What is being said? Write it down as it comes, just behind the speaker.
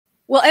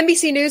Well,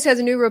 NBC News has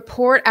a new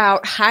report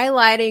out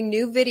highlighting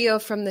new video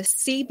from the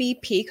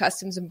CBP,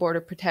 Customs and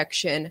Border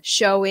Protection,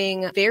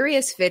 showing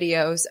various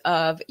videos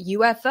of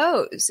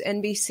UFOs.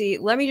 NBC,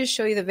 let me just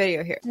show you the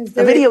video here.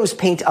 The videos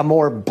paint a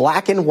more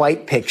black and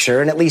white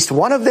picture, and at least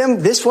one of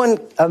them, this one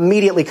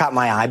immediately caught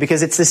my eye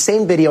because it's the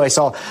same video I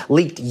saw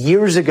leaked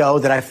years ago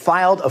that I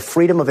filed a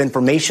Freedom of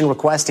Information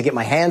request to get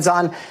my hands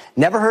on.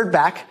 Never heard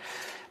back.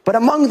 But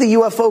among the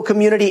UFO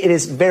community, it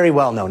is very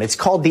well known. It's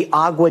called the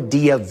Agua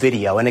Dia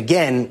video. And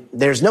again,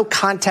 there's no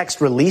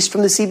context released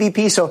from the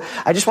CBP, so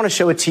I just want to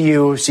show it to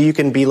you so you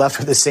can be left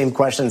with the same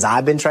questions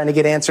I've been trying to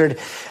get answered.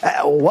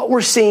 What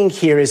we're seeing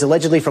here is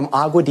allegedly from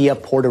Agua Dia,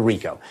 Puerto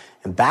Rico.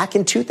 And back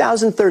in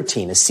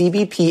 2013, a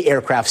CBP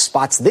aircraft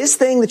spots this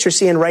thing that you're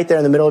seeing right there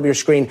in the middle of your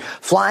screen,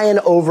 flying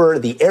over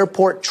the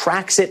airport,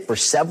 tracks it for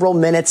several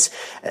minutes.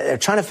 They're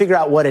trying to figure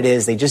out what it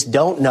is. They just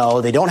don't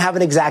know. They don't have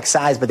an exact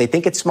size, but they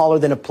think it's smaller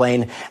than a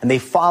plane. And they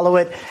follow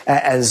it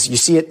as you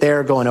see it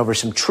there, going over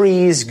some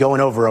trees,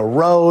 going over a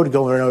road,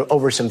 going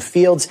over some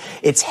fields.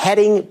 It's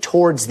heading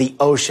towards the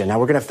ocean. Now,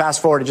 we're going to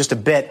fast forward just a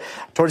bit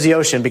towards the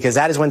ocean because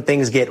that is when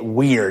things get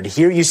weird.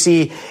 Here you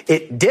see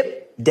it dip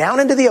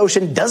down into the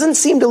ocean, doesn't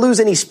seem to lose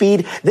any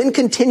speed, then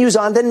continues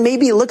on. Then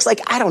maybe it looks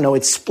like, I don't know,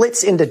 it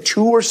splits into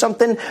two or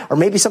something, or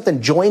maybe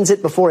something joins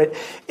it before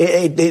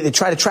they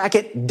try to track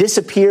it,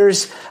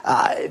 disappears,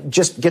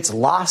 just gets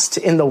lost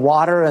in the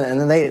water, and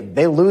then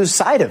they lose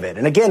sight of it.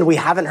 And again, we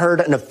haven't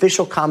heard an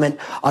official comment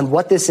on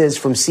what this is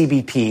from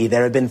CBP.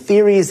 There have been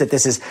theories that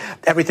this is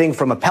everything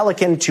from a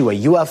pelican to a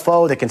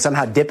UFO that can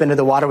somehow dip into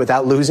the water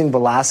without losing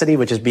velocity,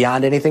 which is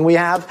beyond anything we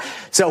have.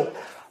 So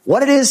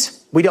what it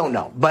is, we don't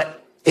know. But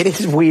it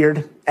is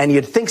weird, and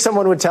you'd think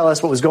someone would tell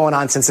us what was going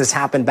on since this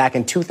happened back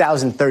in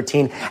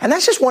 2013. And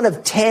that's just one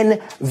of 10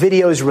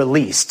 videos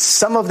released.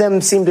 Some of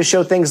them seem to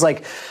show things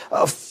like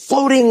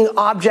floating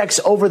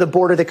objects over the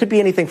border. That could be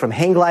anything from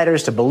hang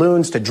gliders to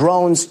balloons to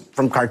drones,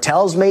 from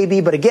cartels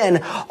maybe. But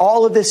again,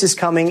 all of this is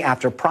coming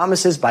after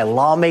promises by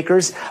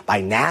lawmakers,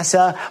 by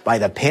NASA, by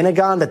the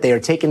Pentagon that they are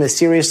taking this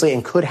seriously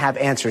and could have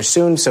answers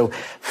soon. So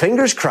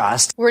fingers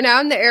crossed. We're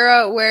now in the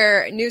era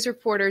where news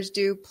reporters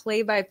do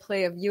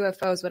play-by-play of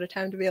UFOs. What a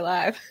time to be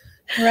alive.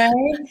 Right.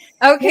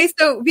 Okay,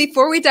 so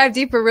before we dive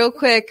deeper, real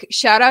quick,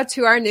 shout out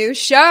to our new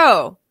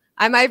show.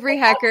 I'm Ivory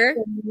Hecker.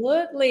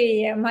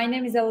 Absolutely. My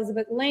name is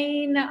Elizabeth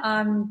Lane.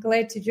 I'm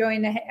glad to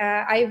join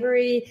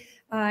Ivory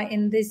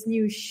in this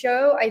new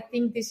show. I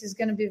think this is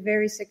going to be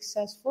very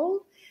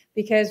successful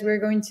because we're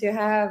going to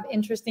have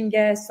interesting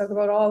guests, talk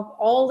about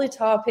all the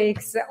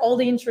topics, all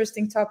the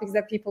interesting topics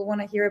that people want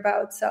to hear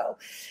about. So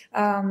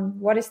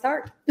what a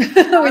start.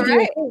 All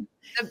right.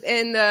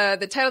 And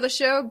the title of the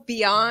show,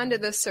 Beyond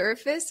the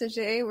Surface. And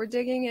today we're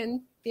digging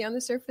in beyond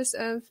the surface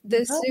of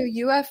this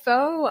new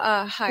UFO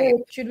hype.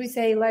 So should we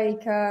say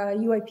like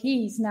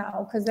UAPs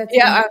now? Because that's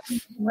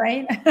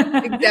right.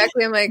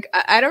 Exactly. I'm like,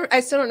 I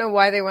still don't know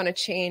why they want to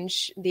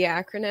change the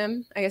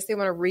acronym. I guess they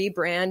want to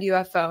rebrand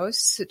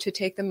UFOs to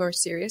take them more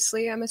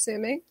seriously, I'm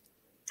assuming.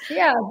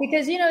 Yeah,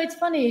 because, it's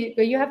funny,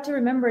 but you have to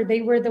remember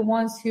they were the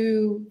ones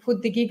who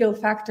put the giggle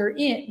factor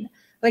in.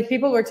 Like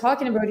people were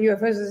talking about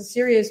UFOs as a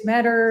serious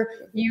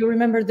matter. You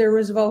remember the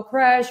Roosevelt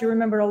crash. You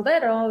remember all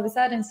that. And all of a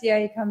sudden,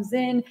 CIA comes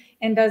in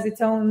and does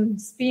its own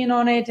spin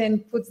on it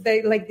and puts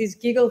this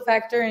giggle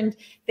factor. And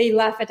they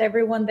laugh at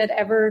everyone that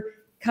ever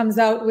comes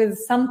out with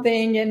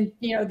something. And,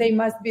 they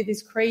must be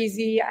this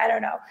crazy. I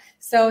don't know.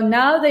 So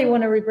now they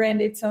want to rebrand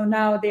it. So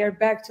now they are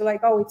back to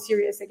like, oh, it's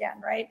serious again.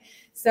 Right.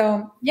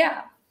 So,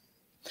 yeah.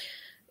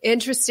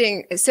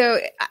 Interesting. So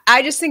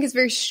I just think it's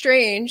very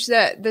strange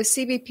that the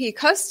CBP,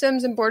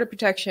 Customs and Border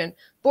Protection,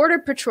 Border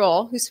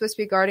Patrol, who's supposed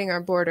to be guarding our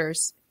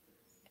borders,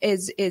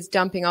 is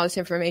dumping all this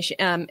information.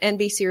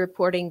 NBC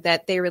reporting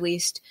that they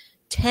released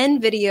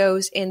 10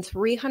 videos and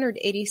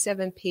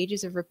 387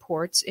 pages of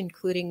reports,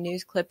 including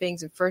news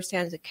clippings and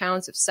firsthand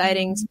accounts of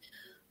sightings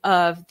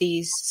of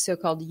these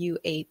so-called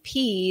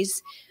UAPs.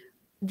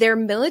 Their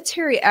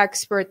military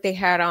expert they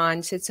had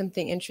on said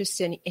something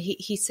interesting.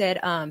 He said,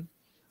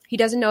 he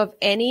doesn't know of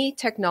any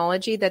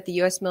technology that the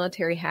U.S.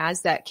 military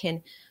has that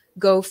can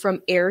go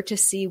from air to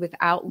sea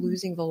without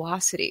losing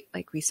velocity,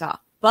 like we saw.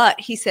 But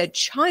he said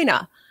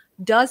China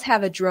does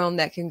have a drone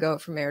that can go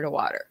from air to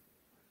water.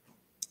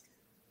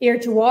 Air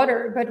to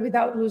water, but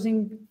without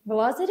losing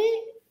velocity?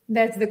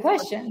 That's the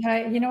question.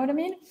 You know what I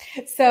mean?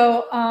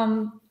 So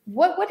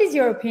what is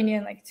your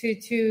opinion, like,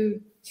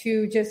 to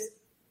just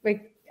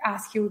like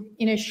ask you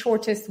in a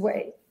shortest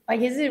way? Like,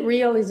 is it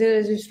real? Is it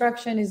a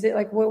distraction? Is it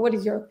like, what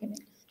is your opinion?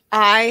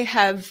 I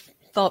have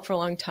thought for a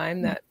long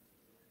time that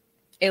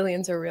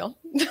aliens are real.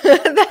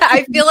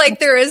 I feel like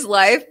there is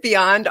life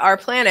beyond our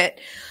planet.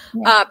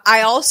 Yeah.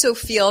 I also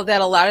feel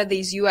that a lot of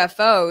these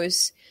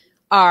UFOs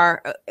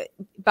are,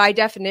 by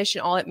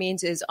definition, all it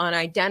means is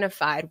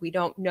unidentified. We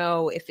don't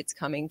know if it's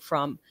coming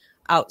from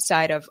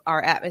outside of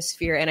our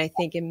atmosphere. And I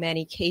think in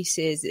many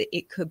cases,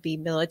 it could be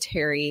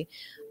military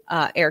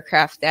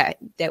aircraft that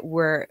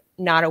we're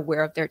not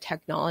aware of their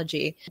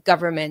technology.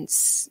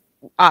 Governments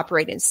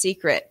operate in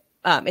secret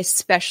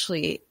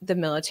especially the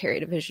military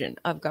division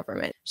of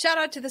government. Shout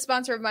out to the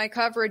sponsor of my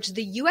coverage.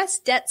 The U.S.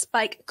 debt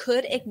spike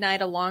could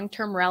ignite a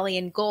long-term rally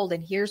in gold,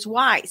 and here's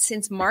why.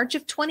 Since March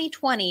of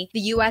 2020, the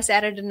U.S.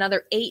 added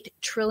another $8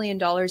 trillion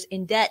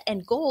in debt,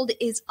 and gold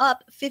is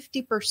up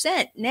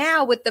 50%.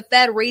 Now, with the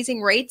Fed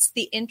raising rates,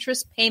 the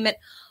interest payment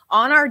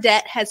on our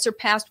debt has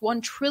surpassed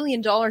 $1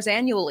 trillion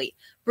annually.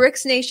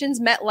 BRICS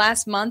nations met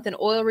last month, and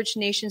oil-rich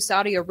nations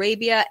Saudi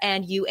Arabia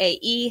and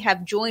UAE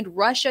have joined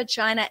Russia,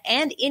 China,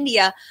 and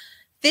India.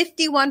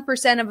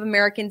 51% of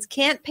Americans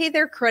can't pay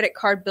their credit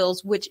card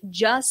bills, which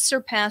just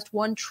surpassed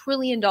 $1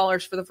 trillion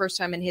for the first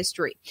time in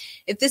history.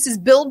 If this is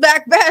Build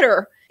Back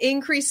Better,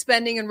 increased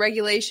spending and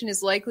regulation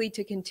is likely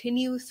to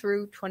continue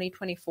through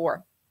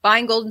 2024.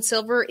 Buying gold and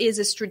silver is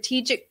a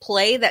strategic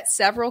play that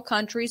several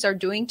countries are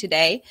doing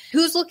today.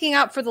 Who's looking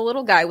out for the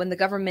little guy when the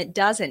government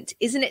doesn't?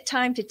 Isn't it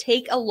time to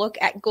take a look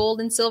at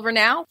gold and silver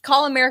now?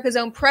 Call America's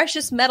own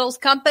precious metals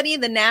company,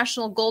 the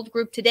National Gold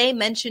Group, today.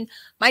 Mention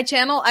my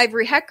channel,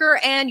 Ivory Hecker,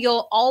 and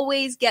you'll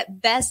always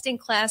get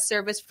best-in-class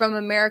service from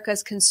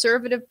America's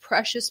conservative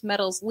precious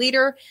metals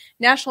leader.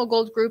 National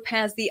Gold Group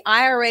has the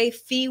IRA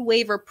fee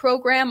waiver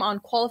program on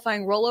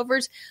qualifying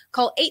rollovers.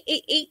 Call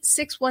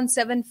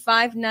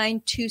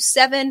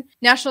 888-617-5927.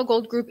 National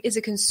Gold Group is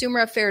a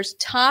Consumer Affairs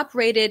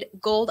top-rated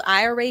gold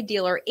IRA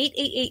dealer.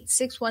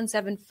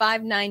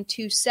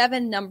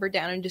 888-617-5927. Number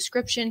down in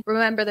description.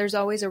 Remember, there's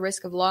always a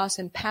risk of loss,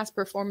 and past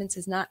performance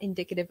is not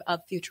indicative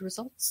of future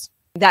results.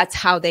 That's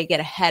how they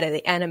get ahead of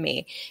the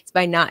enemy. It's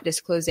by not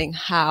disclosing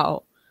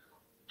how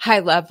high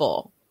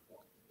level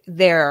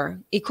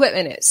their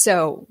equipment is.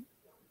 So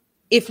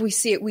if we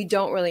see it, we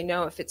don't really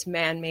know if it's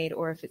man-made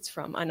or if it's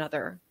from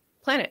another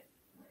planet.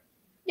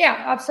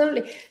 Yeah,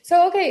 absolutely.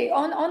 So, okay,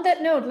 on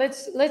that note,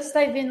 let's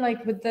dive in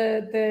like with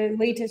the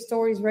latest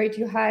stories, right?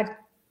 You had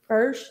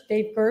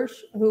Dave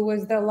Kirsch, who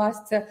was the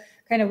last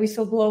kind of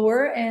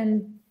whistleblower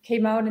and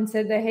came out and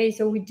said that, hey,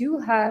 so we do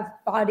have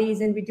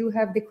bodies and we do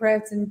have the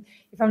crafts. And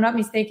if I'm not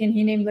mistaken,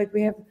 he named like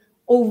we have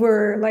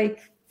over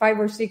like 5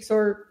 or 6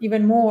 or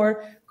even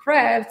more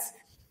crafts.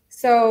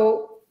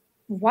 So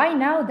why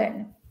now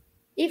then?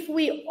 If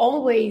we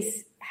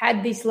always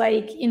had these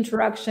like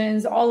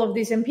interactions, all of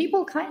this, and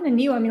people kind of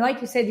knew. I mean, like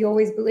you said, you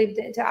always believed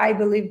it. I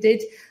believed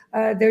it.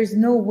 There's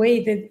no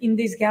way that in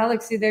this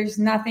galaxy, there's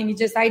nothing. It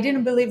just, I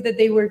didn't believe that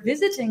they were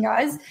visiting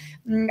us.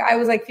 I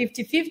was like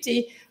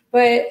 50-50,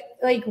 but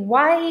like,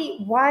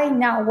 why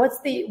now? What's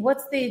the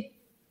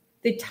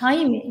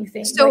timing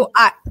thing? So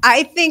like,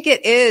 I think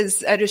it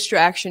is a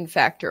distraction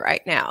factor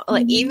right now.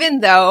 Like, even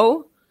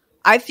though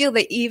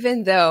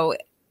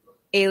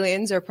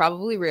aliens are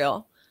probably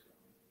real,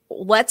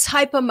 let's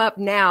hype them up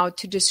now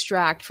to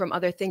distract from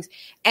other things.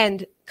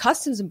 And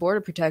Customs and Border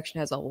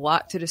Protection has a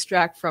lot to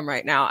distract from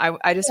right now.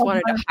 I just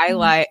wanted to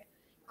highlight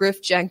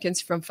Griff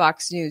Jenkins from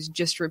Fox News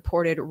just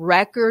reported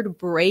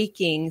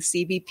record-breaking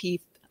CBP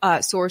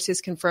sources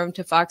confirmed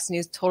to Fox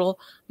News total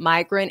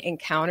migrant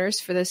encounters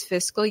for this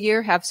fiscal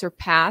year have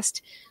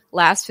surpassed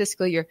last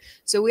fiscal year.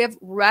 So we have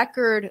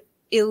record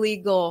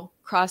illegal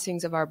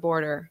crossings of our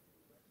border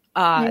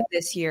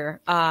this year.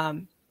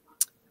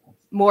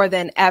 More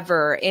than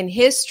ever in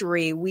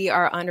history, we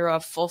are under a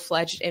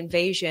full-fledged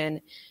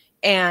invasion.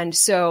 And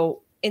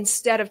so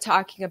instead of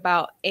talking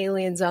about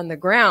aliens on the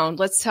ground,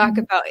 let's talk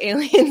about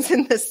aliens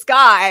in the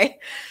sky.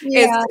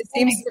 Yeah. It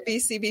seems to be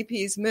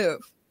CBP's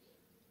move.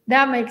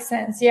 That makes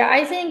sense. Yeah,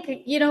 I think,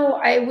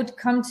 I would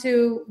come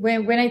to,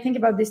 when I think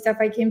about this stuff,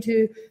 I came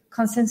to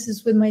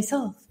consensus with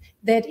myself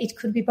that it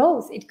could be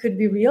both. It could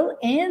be real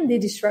and the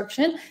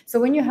destruction.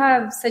 So when you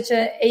have such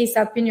a ace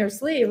up in your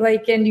sleeve,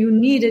 and you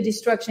need a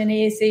destruction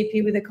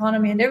ASAP with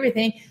economy and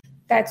everything,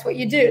 that's what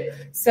you do.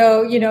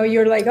 So,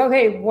 you're like,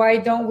 okay, why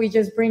don't we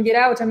just bring it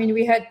out? I mean,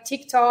 we had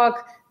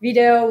TikTok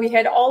video, we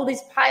had all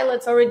these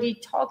pilots already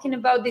talking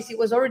about this. It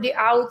was already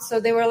out.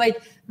 So they were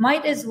like,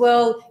 might as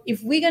well,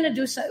 if we're going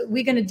to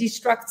we're going to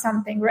destruct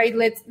something, right?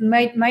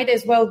 Might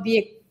as well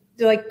be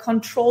like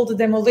controlled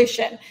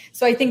demolition.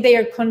 So I think they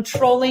are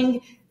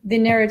controlling the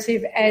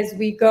narrative as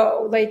we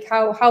go, like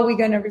how we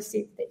going to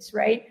receive this,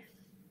 right?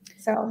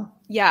 So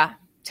yeah,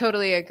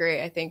 totally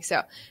agree. I think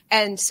so.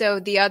 And so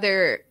the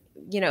other,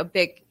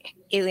 big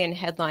alien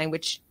headline,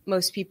 which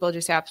most people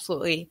just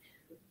absolutely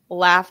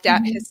laughed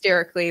at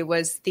hysterically,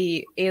 was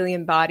the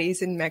alien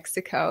bodies in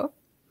Mexico.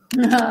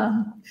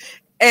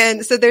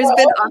 And so there's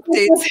been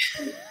updates.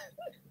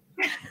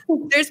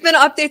 There's been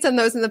updates on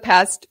those in the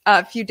past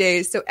few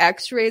days. So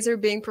X-rays are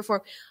being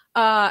performed.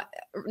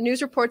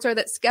 News reports are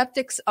that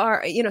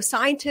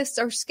scientists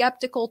are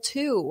skeptical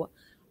too.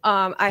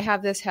 I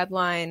have this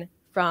headline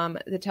from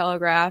the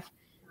Telegraph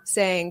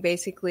saying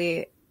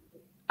basically,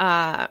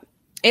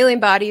 alien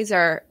bodies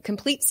are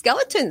complete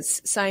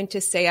skeletons,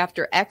 scientists say,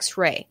 after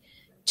X-ray.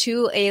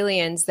 2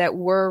 aliens that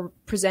were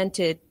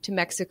presented to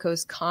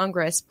Mexico's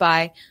Congress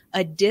by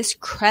a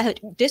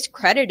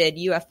discredited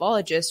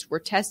ufologist were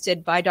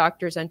tested by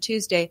doctors on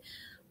Tuesday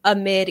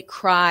amid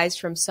cries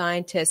from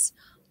scientists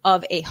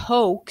of a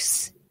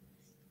hoax.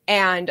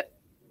 And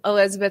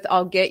Elizabeth,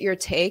 I'll get your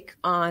take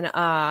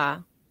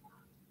on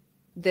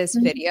this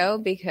video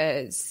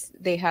because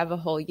they have a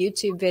whole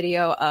YouTube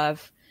video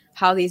of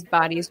how these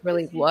bodies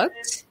really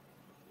looked.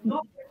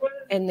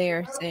 And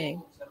they're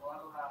saying,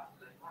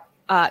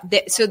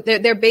 so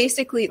they're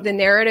basically, the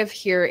narrative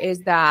here is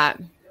that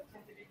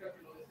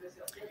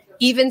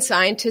even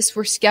scientists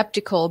were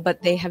skeptical,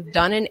 but they have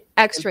done an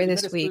X-ray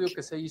this week. You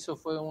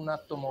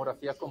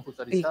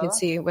can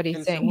see what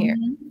he's saying here.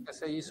 Que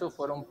se hizo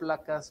fueron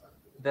placas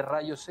de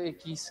rayos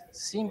X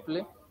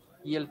simple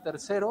y el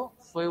tercero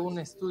fue un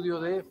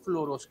estudio de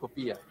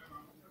fluoroscopía.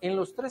 En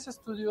los tres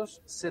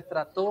estudios se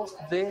trató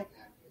de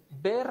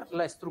ver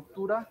la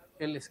estructura,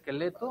 el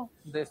esqueleto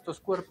de estos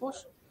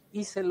cuerpos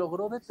y se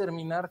logró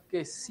determinar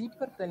que sí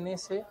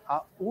pertenece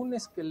a un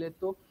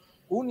esqueleto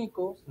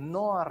único,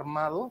 no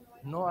armado,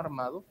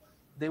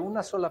 de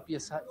una sola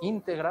pieza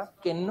íntegra,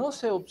 que no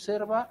se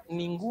observa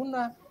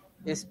ninguna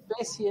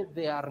especie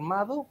de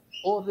armado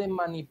o de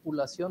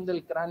manipulación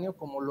del cráneo,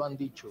 como lo han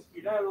dicho.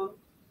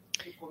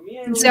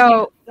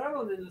 So,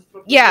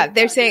 yeah,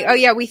 they're saying, oh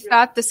yeah, we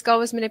thought the skull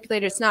was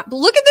manipulated. It's not. But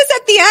look at this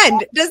at the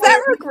end. Does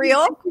that look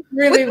real?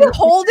 Really would you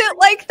hold it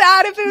like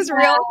that if it was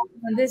real?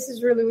 This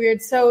is really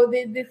weird. So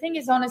the thing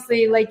is,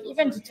 honestly, like,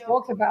 even to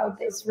talk about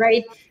this,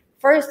 right?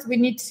 First, we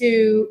need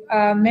to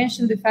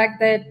mention the fact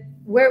that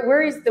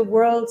where is the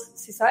world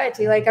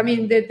society? Like, I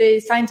mean, the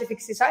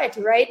scientific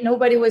society, right?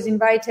 Nobody was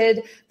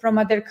invited from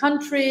other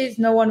countries.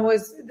 No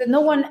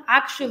one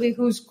actually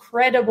who's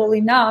credible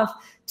enough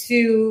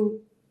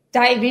to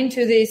dive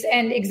into this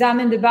and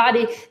examine the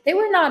body. They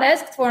were not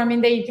asked for. I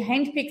mean, they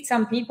handpicked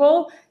some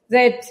people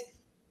that,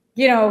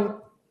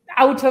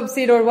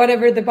 autopsied or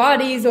whatever the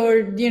bodies,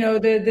 or they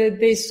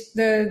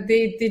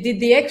did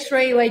the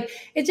X-ray. Like,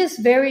 it's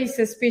just very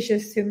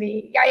suspicious to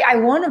me. I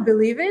want to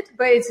believe it,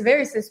 but it's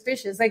very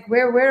suspicious. Like,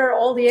 where are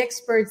all the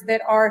experts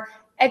that are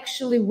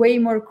actually way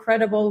more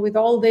credible with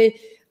all the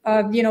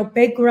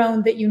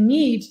background that you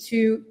need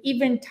to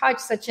even touch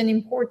such an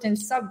important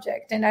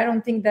subject? And I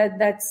don't think that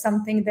that's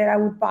something that I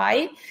would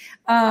buy.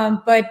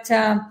 But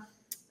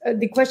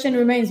the question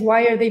remains,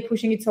 why are they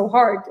pushing it so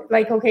hard?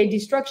 Like, okay,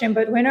 destruction,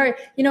 but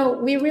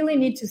we really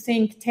need to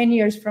think 10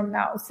 years from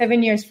now,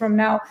 7 years from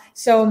now.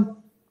 So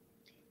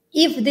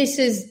if this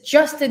is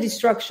just a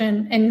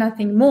destruction and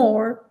nothing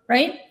more,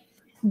 right?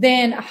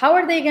 Then how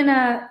are they going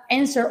to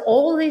answer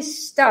all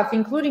this stuff,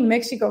 including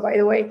Mexico, by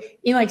the way,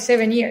 in like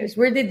 7 years?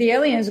 Where did the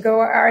aliens go?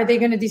 Are they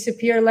going to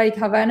disappear like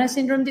Havana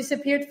syndrome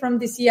disappeared from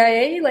the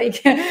CIA?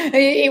 Like,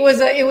 it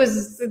was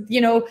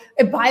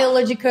a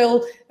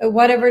biological,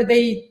 whatever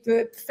they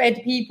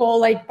fed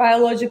people, like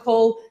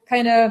biological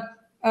kind of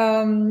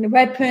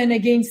weapon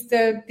against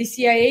the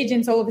CIA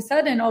agents. All of a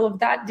sudden, all of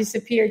that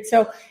disappeared.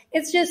 So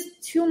it's just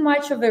too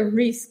much of a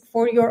risk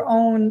for your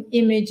own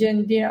image.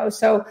 And,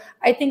 so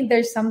I think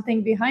there's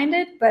something behind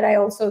it, but I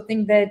also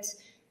think that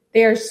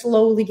they are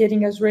slowly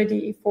getting us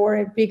ready for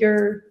a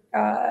bigger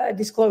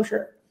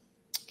disclosure.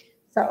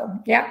 So,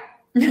 yeah.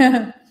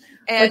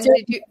 And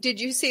did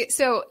you see,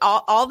 so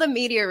all the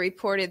media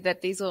reported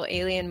that these little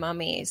alien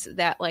mummies,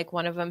 that like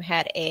one of them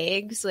had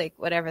eggs, like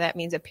whatever that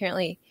means,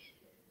 apparently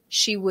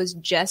she was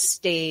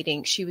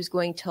gestating. She was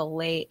going to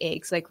lay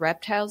eggs, like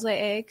reptiles lay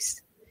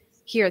eggs.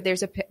 Here,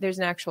 there's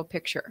an actual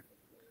picture.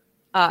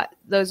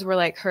 Those were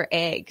like her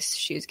eggs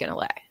she was going to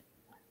lay.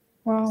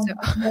 Wow. So.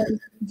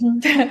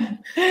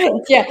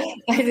 Yeah,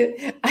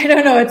 I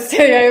don't know.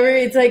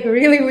 It's like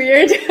really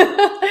weird.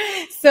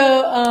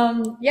 So,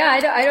 I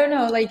don't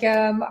know. Like,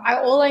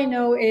 all I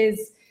know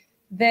is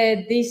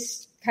that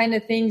these kind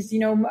of things,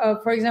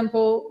 for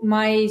example,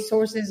 my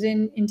sources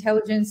in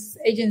intelligence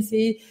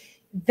agency,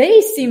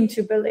 they seem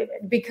to believe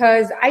it,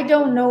 because I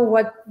don't know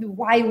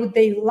why would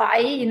they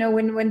lie,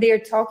 when they are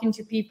talking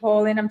to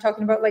people. And I'm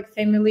talking about like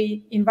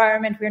family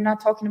environment. We're not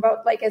talking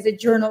about like as a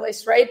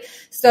journalist, right?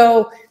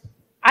 So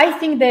I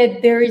think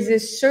that there is a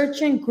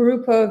certain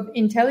group of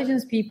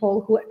intelligence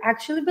people who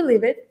actually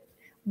believe it.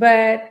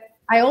 But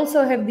I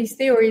also have this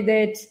theory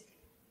that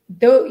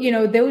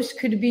those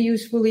could be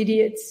useful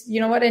idiots. You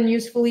know what an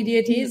useful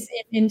idiot is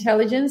in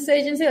intelligence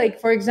agency? Like,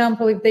 for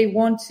example, if they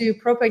want to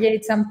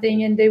propagate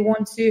something and they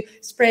want to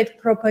spread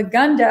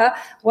propaganda,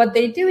 what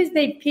they do is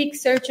they pick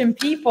certain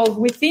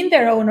people within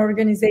their own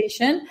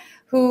organization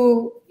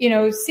who,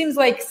 seems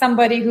like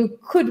somebody who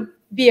could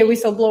be a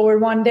whistleblower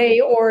one day,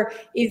 or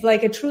is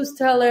like a truth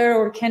teller,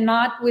 or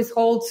cannot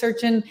withhold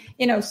certain,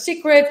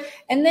 secret.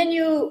 And then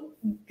you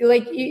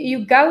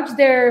gouge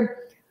their,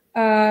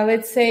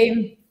 let's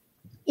say,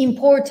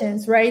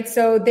 importance, right?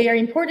 So they are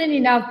important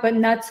enough, but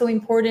not so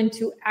important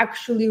to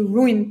actually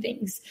ruin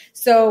things.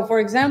 So,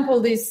 for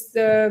example, this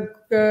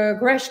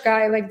Gresh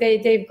guy, like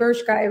Dave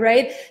Gersh guy,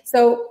 right?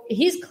 So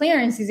his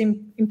clearance is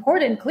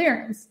important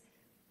clearance,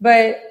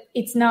 but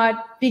it's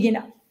not big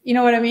enough. You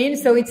know what I mean?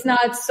 So it's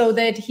not so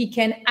that he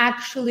can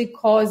actually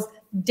cause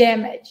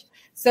damage.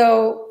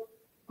 So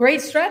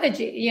great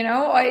strategy,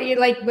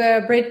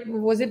 Brett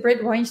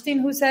Weinstein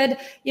who said,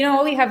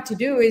 all you have to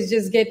do is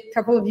just get a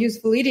couple of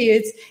useful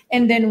idiots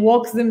and then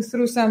walk them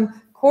through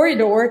some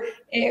corridor,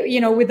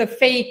 with a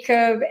fake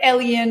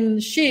alien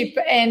ship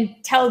and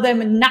tell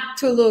them not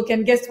to look.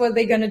 And guess what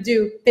they're going to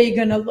do? They're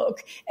going to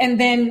look and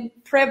then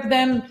prep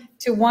them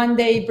to one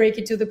day break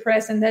it to the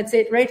press, and that's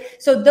it, right?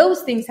 So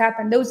those things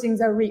happen. Those things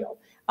are real.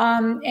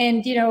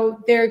 And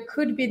there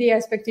could be the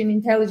aspect in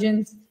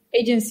intelligence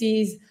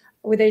agencies,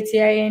 whether it's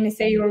CIA,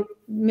 NSA, or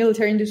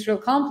military-industrial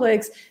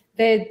complex,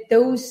 that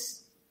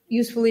those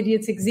useful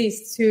idiots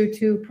exist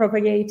to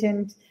propagate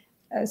and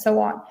so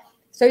on.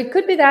 So it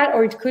could be that,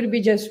 or it could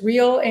be just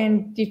real,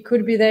 and it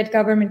could be that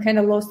government kind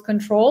of lost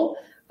control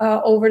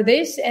over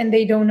this, and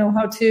they don't know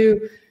how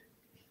to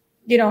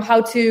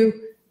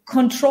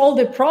control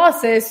the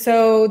process.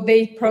 So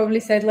they probably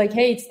said, like,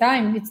 hey, it's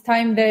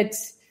time that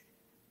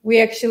we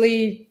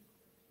actually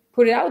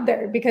put it out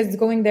there because it's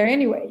going there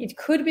anyway. It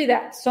could be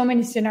that. So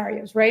many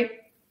scenarios, right?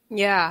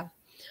 Yeah.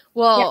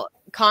 Well,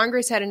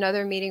 Congress had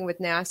another meeting with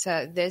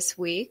NASA this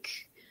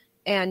week,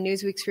 and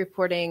Newsweek's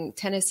reporting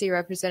Tennessee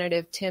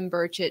Representative Tim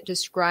Burchett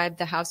described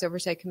the House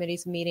Oversight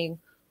Committee's meeting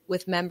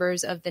with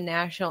members of the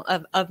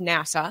of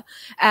NASA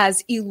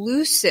as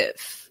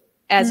elusive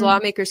as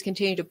lawmakers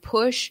continue to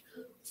push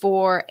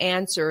for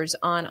answers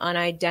on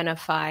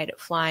unidentified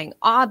flying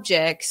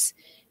objects.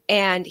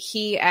 And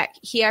he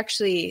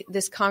actually,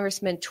 this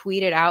congressman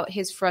tweeted out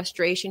his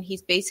frustration.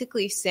 He's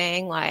basically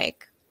saying,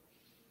 like,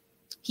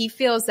 he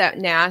feels that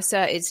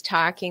NASA is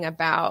talking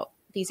about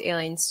these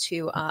aliens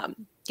to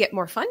get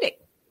more funding.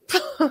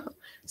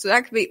 So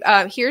that could be,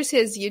 here's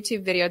his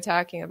YouTube video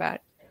talking about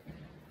it.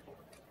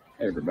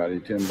 Hey everybody,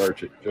 Tim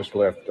Burchett just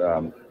left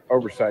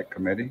Oversight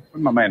Committee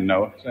with my man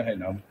Noah. Say hey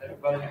Noah.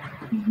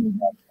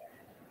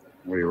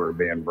 We were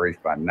being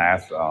briefed by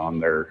NASA on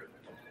their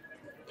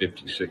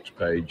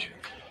 56-page.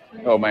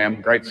 Oh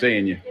ma'am, great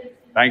seeing you.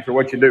 Thanks for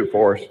what you do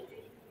for us.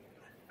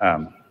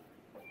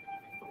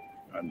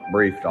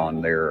 Briefed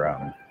on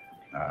their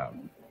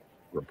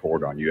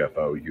report on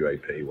UFO,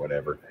 UAP,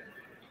 whatever.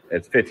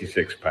 It's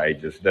 56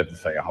 pages. Doesn't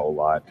say a whole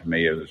lot. To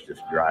me, it was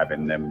just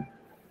driving them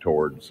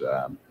towards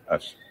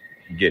us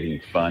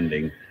getting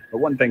funding. But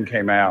one thing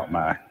came out,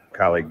 my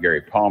colleague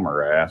Gary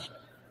Palmer asked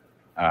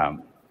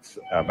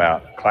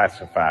about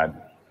classified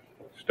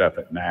stuff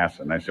at NASA.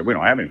 And they said, we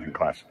don't have anything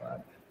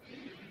classified.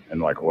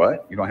 And like,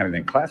 what? You don't have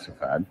anything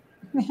classified?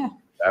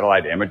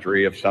 Satellite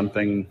imagery of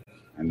something.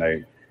 And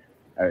they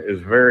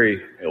is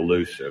very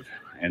elusive.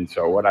 And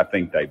so what I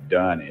think they've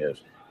done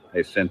is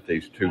they sent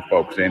these two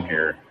folks in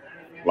here,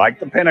 like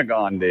the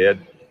Pentagon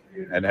did,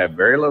 and have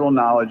very little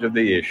knowledge of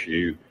the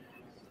issue.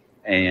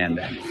 And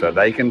so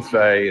they can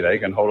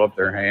hold up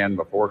their hand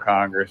before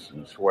Congress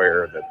and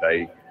swear that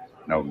they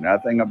know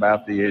nothing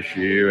about the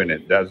issue and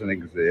it doesn't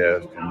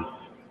exist. And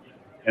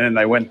then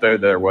they went through,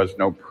 there was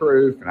no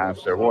proof. And I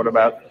said, what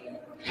about,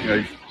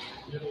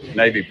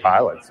 Navy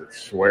pilots that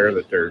swear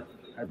that they're,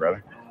 hey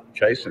brother,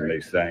 chasing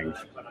these things?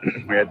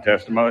 We had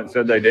testimony that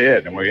said they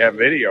did, and we have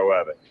video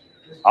of it,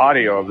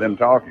 audio of them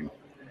talking.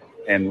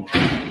 And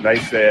they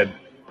said,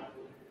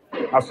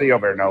 I'll see you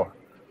over there, Noah.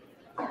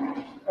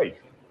 Hey,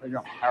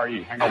 how are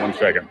you? Hang on one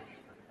second.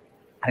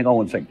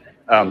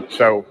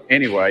 So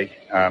anyway,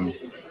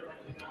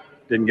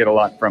 didn't get a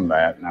lot from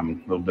that, and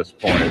I'm a little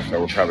disappointed.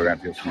 So we're probably going to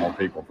have to get some more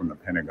people from the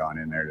Pentagon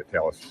in there to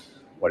tell us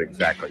what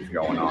exactly is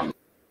going on.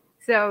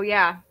 So,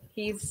 yeah,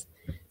 he's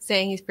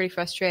saying he's pretty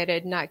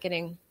frustrated, not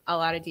getting a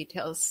lot of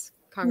details.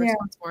 Congress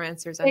wants more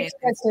answers on it.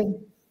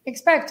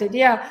 Expected,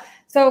 yeah.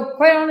 So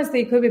quite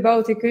honestly, it could be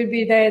both. It could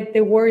be that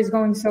the war is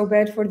going so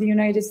bad for the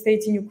United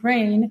States in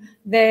Ukraine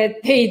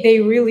that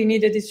they really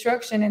need a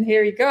destruction, and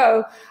here you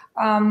go.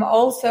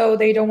 Also,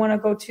 they don't want to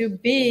go too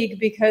big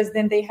because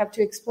then they have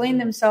to explain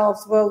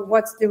themselves. Well,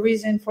 what's the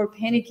reason for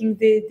panicking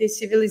the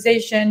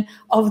civilization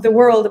of the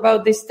world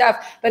about this stuff?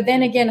 But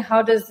then again,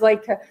 how does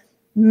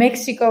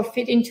Mexico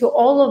fit into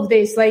all of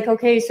this? Like,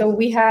 okay, so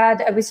we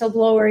had a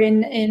whistleblower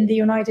in the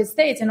United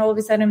States, and all of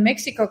a sudden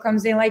Mexico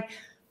comes in. Like,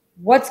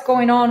 what's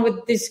going on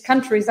with these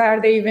countries?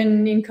 Are they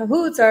even in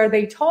cahoots? Are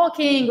they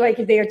talking? Like,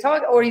 if they are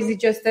talking, or is it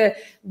just a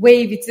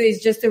wave?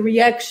 It's just a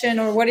reaction,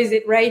 or what is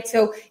it, right?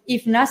 So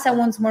if NASA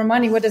wants more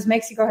money, what does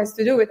Mexico has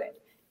to do with it?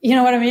 You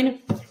know what I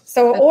mean?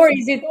 So, or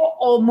is it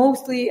all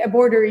mostly a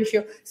border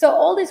issue? So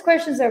all these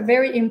questions are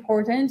very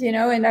important,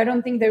 and I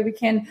don't think that we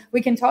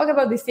can talk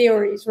about the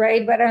theories,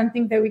 right? But I don't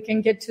think that we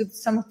can get to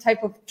some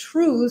type of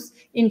truth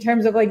in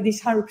terms of like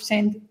this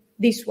 100%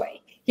 this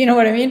way. You know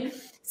what I mean?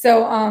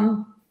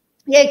 So,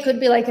 it could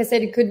be, like I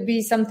said, it could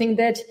be something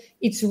that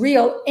it's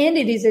real and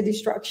it is a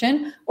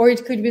destruction, or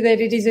it could be that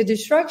it is a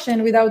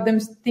destruction without them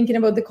thinking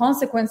about the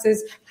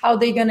consequences, how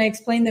they're going to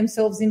explain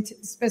themselves in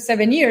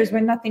 7 years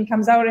when nothing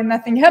comes out and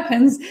nothing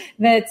happens.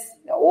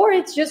 Or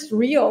it's just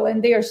real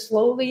and they are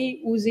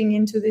slowly oozing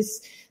into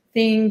this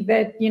thing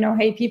that,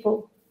 hey,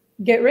 people,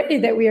 get ready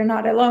that we are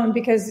not alone,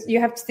 because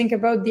you have to think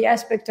about the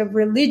aspect of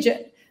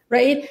religion,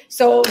 right?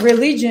 So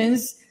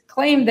religions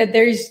claim that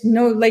there is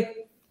no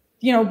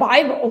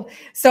Bible.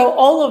 So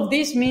all of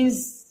this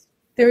means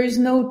there is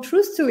no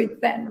truth to it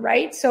then,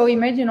 right? So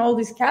imagine all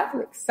these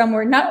Catholics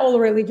somewhere, not all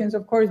religions,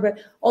 of course, but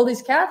all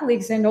these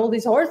Catholics and all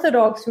these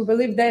Orthodox who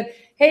believe that,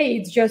 hey,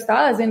 it's just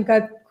us and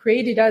God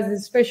created us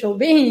as special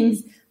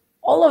beings,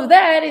 all of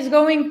that is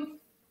going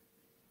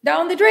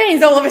down the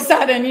drains all of a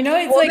sudden,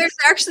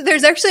 It's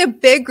there's actually a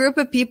big group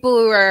of people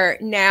who are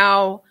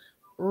now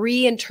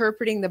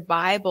reinterpreting the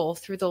Bible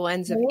through the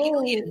lens of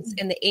aliens,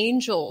 and the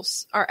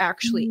angels are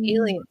actually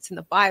aliens in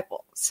the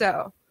Bible.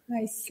 So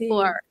I see. People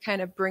are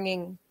kind of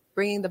bringing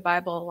the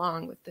Bible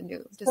along with the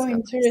new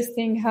discoveries.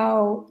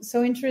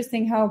 So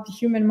interesting how the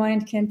human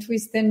mind can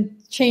twist and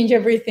change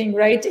everything,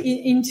 right,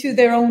 into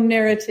their own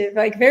narrative.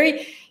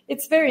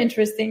 It's very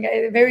interesting,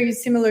 very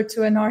similar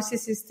to a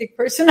narcissistic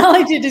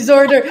personality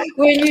disorder,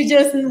 when you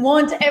just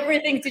want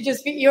everything to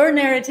just fit your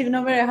narrative,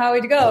 no matter how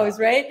it goes,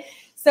 right?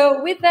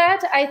 So with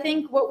that, I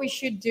think what we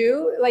should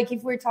do,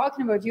 if we're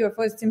talking about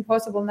UFOs, it's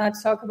impossible not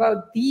to talk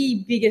about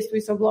the biggest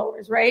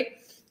whistleblowers, right?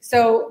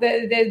 So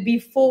the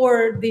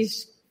before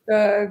this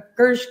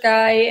Gersh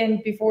guy,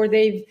 and before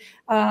the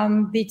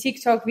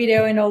TikTok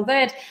video and all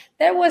that,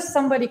 there was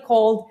somebody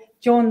called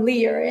John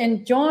Lear.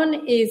 And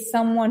John is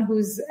someone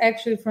who's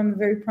actually from a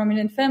very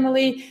prominent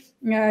family.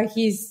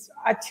 He's,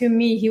 to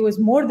me, he was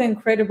more than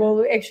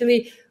credible.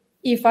 Actually,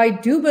 if I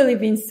do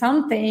believe in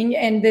something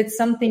and that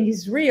something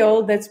is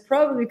real, that's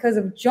probably because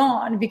of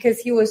John, because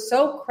he was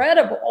so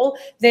credible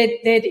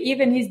that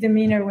even his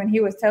demeanor when he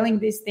was telling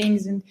these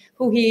things and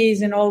who he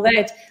is and all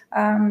that,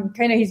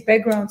 kind of his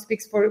background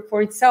speaks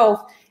for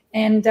itself.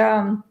 And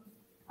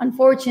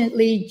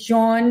unfortunately,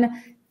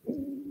 John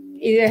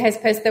has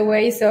passed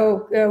away,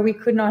 so we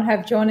could not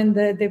have John in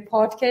the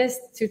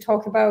podcast to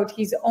talk about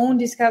his own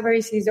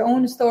discoveries, his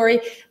own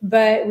story.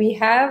 But we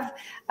have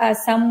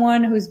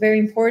someone who's very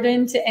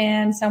important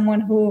and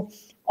someone who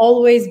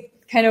always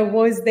kind of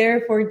was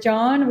there for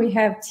John. We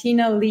have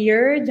Tina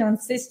Lear,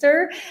 John's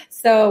sister.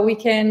 So we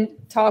can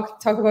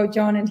talk about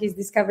John and his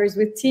discoveries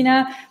with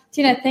Tina.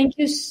 Tina, thank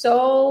you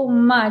so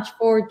much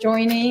for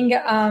joining.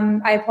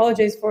 I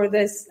apologize for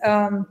this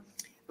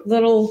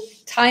little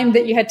time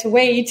that you had to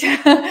wait.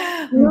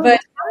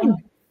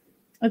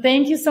 But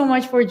thank you so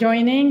much for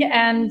joining.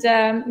 And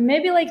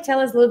maybe tell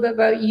us a little bit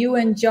about you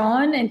and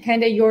John and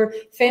kind of your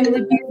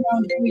family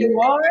background, who you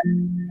are.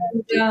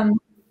 And,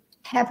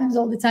 happens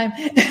all the time.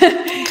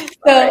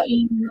 So,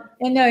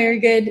 no, you're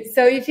good.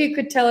 So if you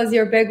could tell us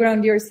your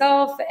background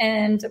yourself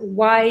and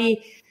why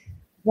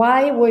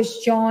was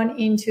John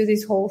into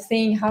this whole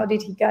thing? How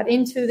did he get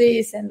into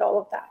this and all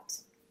of that?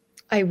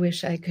 I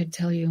wish I could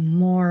tell you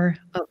more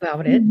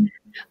about it.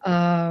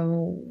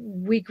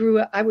 We grew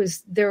up, I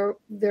was there.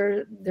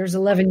 There's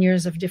 11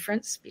 years of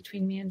difference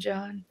between me and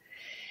John.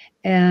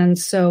 And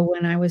so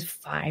when I was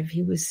 5,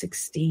 he was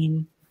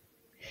 16.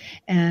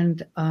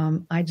 And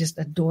I just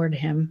adored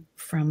him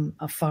from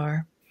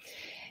afar.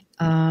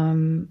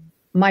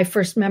 My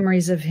first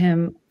memories of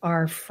him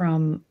are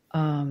from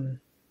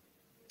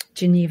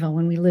Geneva,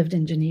 when we lived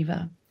in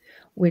Geneva,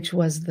 which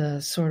was the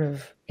sort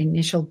of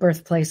initial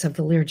birthplace of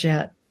the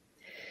Learjet.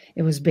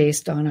 It was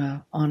based on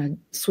a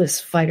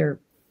Swiss fighter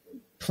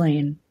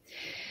plane.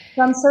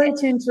 So I'm sorry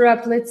to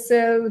interrupt. Let's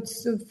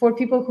for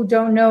people who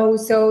don't know.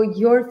 So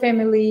your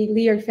family,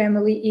 Lear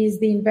family, is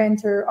the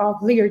inventor of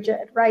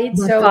Learjet, right?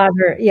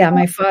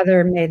 My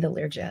father made the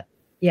Learjet.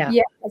 Yeah.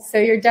 So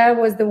your dad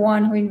was the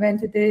one who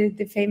invented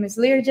the famous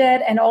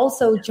Learjet, and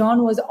also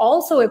John was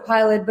also a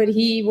pilot, but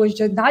he was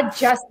not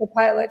just a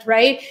pilot,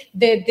 right?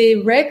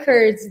 The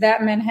records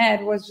that man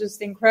had was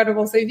just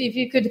incredible. So if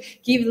you could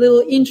give a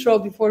little intro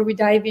before we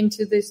dive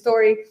into the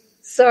story.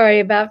 Sorry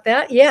about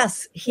that.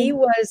 Yes,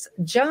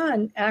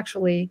 John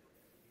actually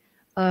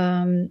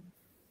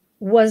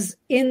was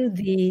in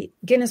the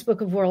Guinness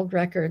Book of World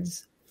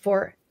Records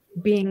for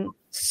being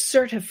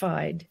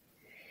certified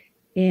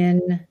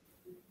in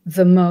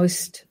the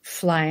most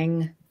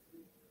flying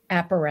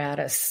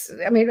apparatus.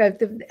 I mean,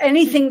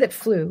 anything that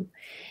flew,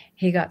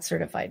 he got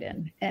certified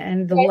in.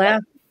 And the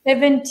last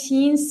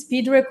 17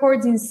 speed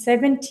records in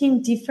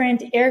 17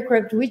 different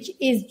aircraft, which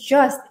is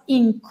just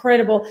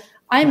incredible.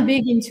 I'm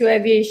big into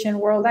aviation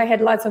world. I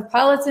had lots of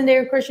pilots and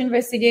air crash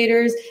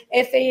investigators,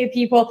 FAA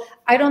people.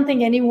 I don't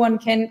think anyone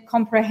can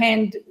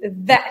comprehend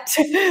that.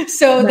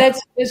 So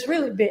that's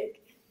really big.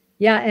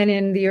 Yeah. And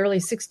in the early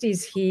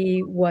 60s,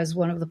 he was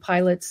one of the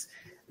pilots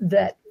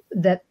that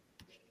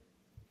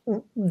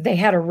they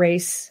had a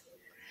race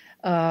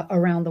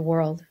around the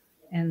world,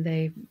 and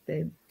they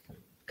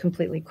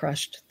completely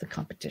crushed the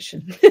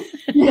competition.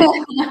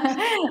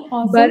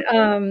 Awesome. But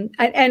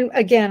and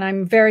again,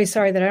 I'm very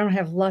sorry that I don't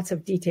have lots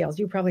of details.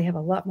 You probably have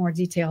a lot more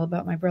detail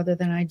about my brother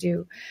than I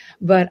do,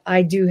 but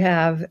I do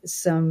have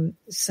some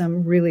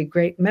really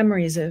great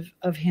memories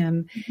of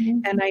him.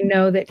 Mm-hmm. And I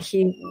know that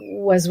he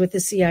was with the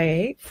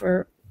CIA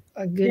for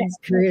a good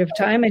period of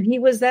time, and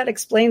that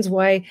explains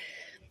why.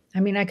 I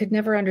mean, I could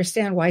never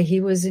understand why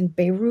he was in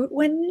Beirut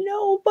when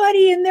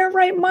nobody in their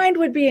right mind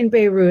would be in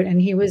Beirut.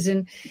 And he was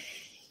in,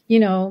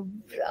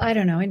 I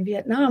don't know, in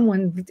Vietnam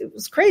when it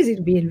was crazy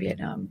to be in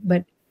Vietnam.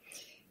 But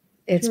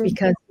it's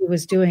because he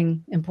was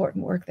doing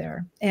important work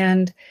there.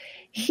 And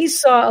he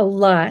saw a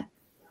lot.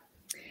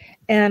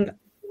 And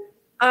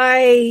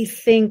I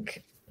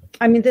think,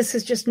 this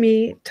is just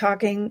me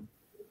talking,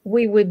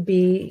 we would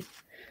be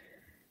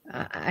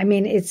I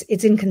mean, it's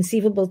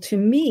inconceivable to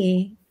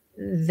me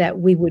that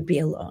we would be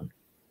alone.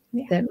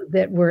 Yeah.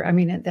 That we're, I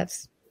mean,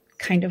 that's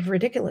kind of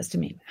ridiculous to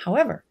me.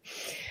 However,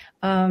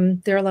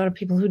 there are a lot of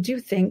people who do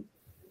think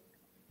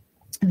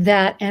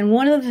that. And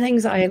one of the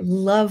things I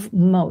love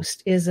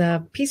most is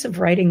a piece of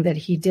writing that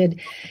he did,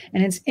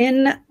 and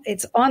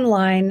it's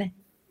online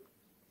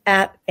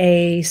at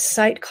a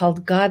site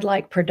called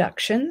Godlike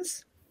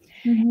Productions.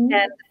 Mm-hmm.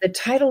 And the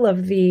title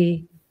of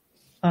the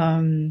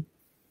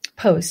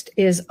post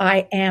is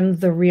 "I Am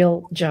the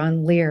Real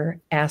John Lear,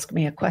 Ask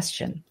Me a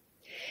Question."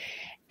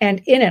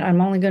 And in it,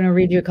 I'm only going to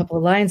read you a couple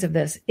of lines of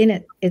this. In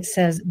it, it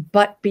says,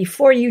 "But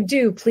before you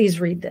do, please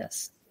read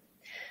this.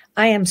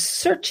 I am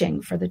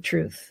searching for the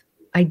truth.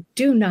 I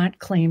do not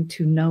claim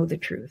to know the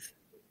truth.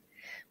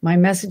 My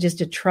message is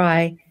to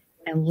try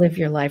and live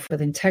your life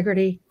with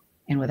integrity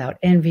and without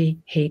envy,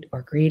 hate,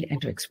 or greed,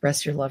 and to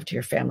express your love to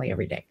your family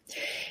every day."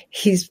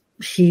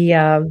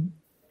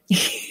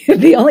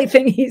 The only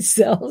thing he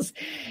sells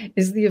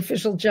is the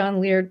official John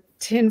Lear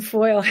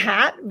tinfoil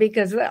hat,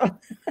 because that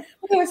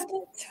was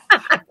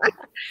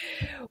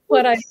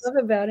what I love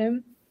about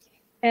him.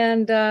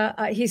 And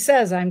he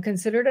says, "I'm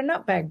considered a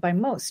nutbag by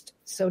most,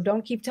 so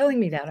don't keep telling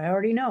me that. I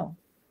already know.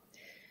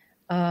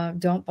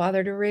 Don't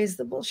bother to raise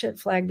the bullshit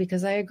flag,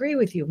 because I agree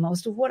with you.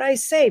 Most of what I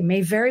say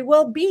may very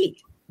well be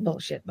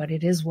bullshit, but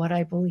it is what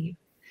I believe."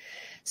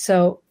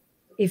 So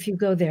if you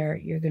go there,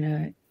 you're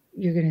going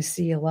to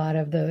see a lot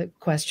of the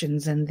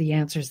questions and the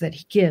answers that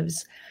he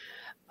gives.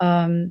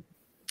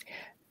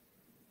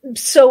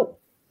 So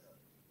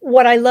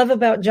what I love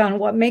about John,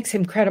 what makes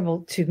him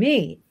credible to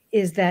me,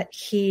 is that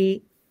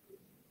he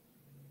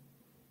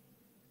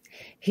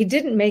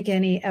didn't make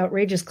any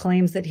outrageous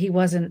claims that he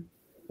wasn't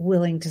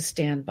willing to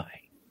stand by.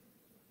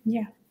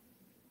 Yeah.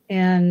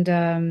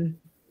 And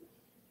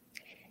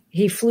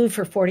he flew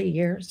for 40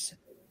 years.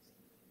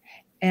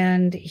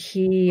 And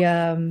he,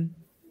 a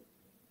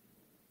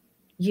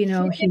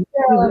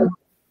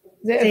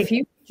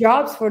few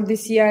jobs for the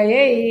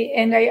CIA,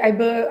 and I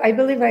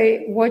believe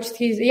I watched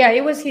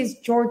it was his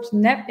George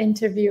Knapp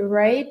interview,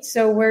 right?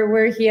 So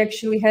where he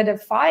actually had a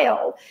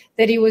file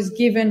that he was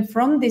given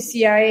from the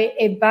CIA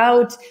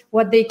about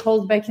what they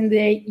called back in the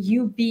day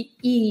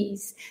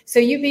UBEs. So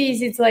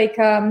UBEs, it's like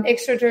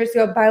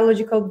extraterrestrial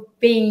biological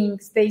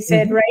beings, they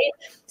said, mm-hmm. right?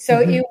 So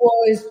mm-hmm. It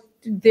was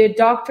the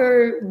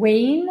Dr.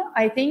 Wayne,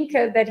 I think,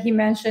 that he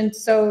mentioned.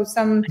 So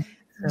some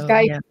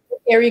guy, yeah.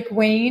 Eric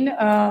Wayne,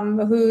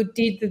 who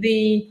did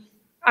the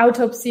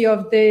autopsy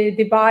of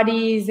the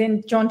bodies,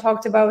 and John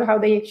talked about how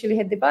they actually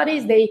had the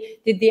bodies. They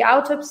did the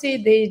autopsy.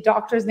 The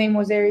doctor's name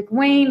was Eric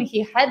Wayne.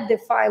 He had the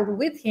file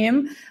with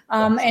him,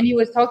 and he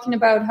was talking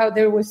about how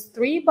there was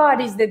 3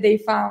 bodies that they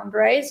found,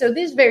 right? So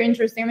this is very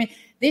interesting. I mean,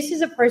 this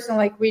is a person,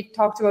 like we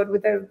talked about,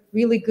 with a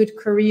really good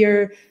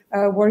career,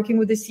 working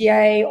with the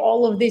CIA,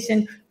 all of this.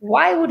 And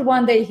why would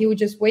one day he would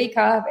just wake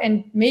up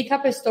and make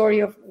up a story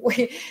of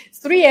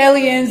 3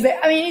 aliens?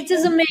 I mean, it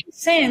doesn't make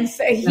sense.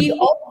 He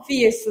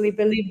obviously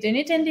believed in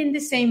it. And in the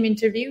same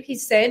interview, he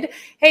said,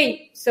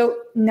 hey, so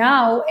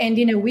now and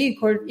in a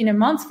week or in a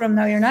month from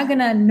now, you're not going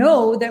to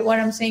know that what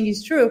I'm saying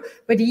is true.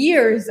 But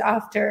years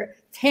after,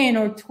 10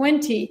 or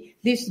 20,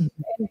 this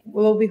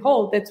will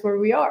behold, that's where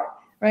we are,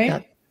 right?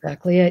 That's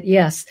exactly it.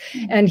 Yes.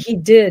 And he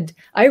did.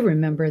 I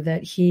remember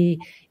that he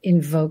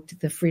invoked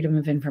the Freedom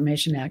of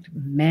Information Act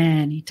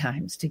many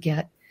times to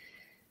get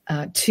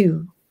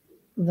to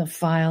the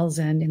files,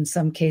 and in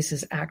some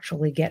cases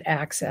actually get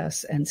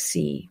access and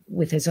see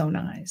with his own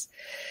eyes.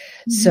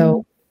 Mm-hmm.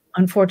 So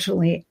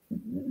unfortunately,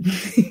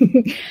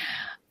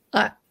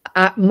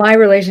 my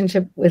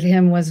relationship with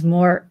him was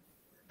more,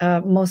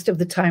 most of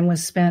the time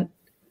was spent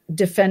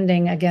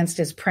defending against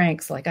his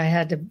pranks. Like I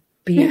had to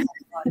be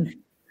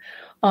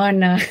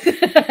on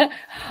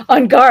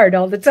guard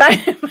all the time.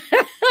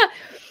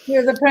 He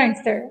was a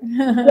prankster.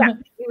 Yeah,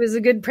 he was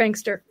a good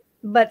prankster.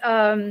 But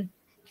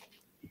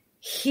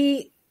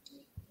he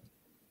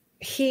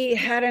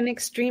had an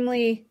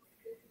extremely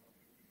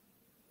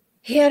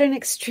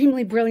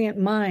brilliant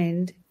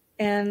mind,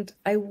 and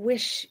I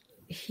wish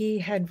he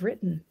had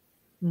written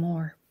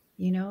more,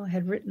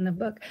 had written a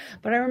book.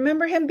 But I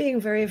remember him being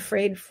very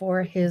afraid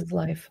for his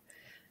life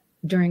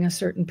during a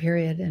certain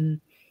period, and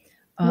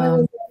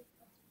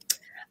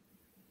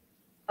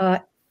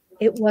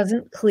it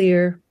wasn't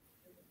clear.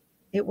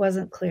 It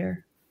wasn't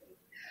clear,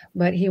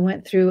 but he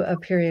went through a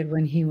period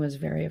when he was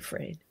very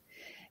afraid,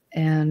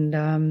 and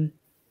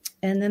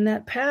then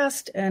that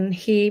passed, and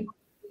he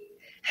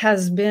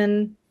has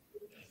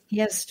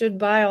stood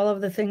by all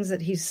of the things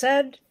that he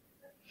said.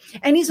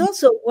 And he's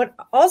also, what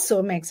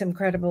also makes him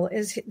credible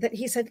is that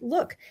he said,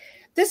 look,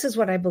 this is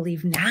what I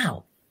believe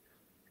now.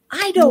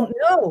 I don't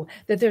know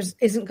that there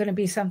isn't going to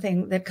be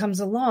something that comes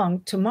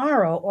along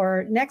tomorrow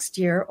or next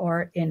year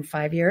or in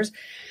 5 years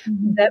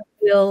that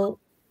will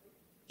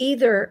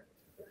either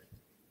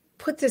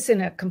put this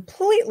in a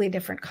completely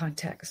different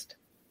context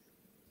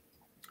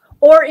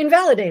or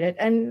invalidate it.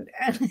 And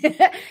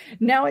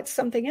now it's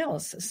something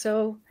else.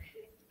 So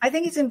I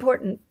think it's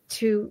important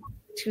to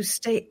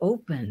stay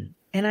open.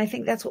 And I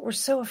think that's what we're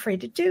so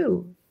afraid to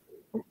do.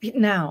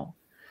 now.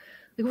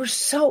 We're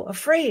so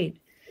afraid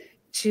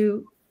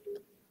to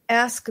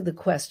ask the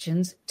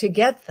questions, to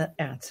get the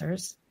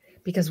answers,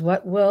 because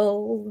what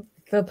will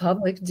the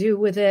public do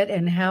with it,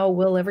 and how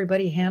will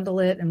everybody handle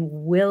it, and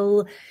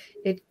will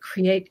it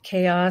create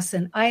chaos?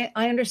 And I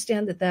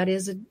understand that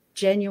is a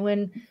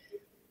genuine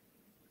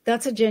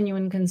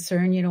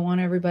concern. You don't want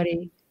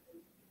everybody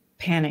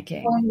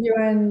panicking. Calling you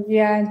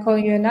and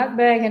calling you a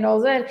nutbag and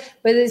all that.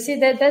 But see,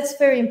 that's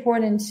very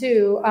important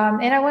too.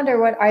 And I wonder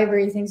what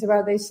Ivory thinks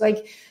about this.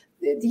 Like,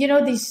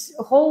 this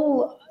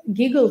whole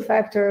giggle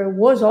factor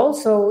was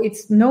also,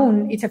 it's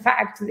known, it's a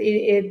fact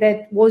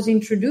that was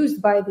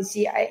introduced by the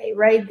CIA,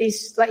 right?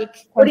 This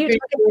what are you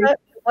talking about?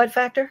 What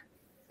factor?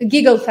 The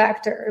giggle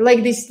factor,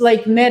 like this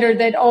matter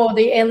that,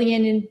 the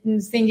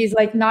alien thing is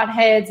not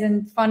heads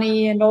and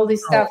funny and all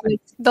this stuff.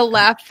 The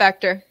laugh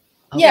factor.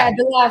 Yeah,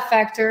 the laugh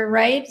factor,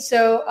 right?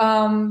 So,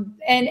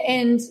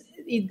 and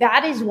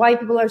that is why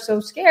people are so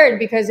scared,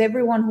 because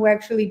everyone who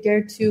actually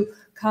dared to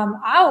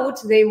come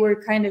out, they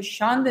were kind of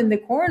shunned in the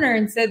corner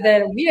and said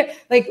that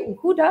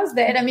who does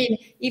that? I mean,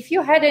 if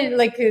you had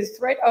a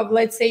threat of,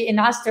 let's say, an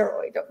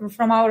asteroid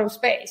from outer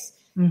space,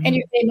 and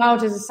you came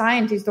out as a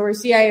scientist or a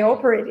CIA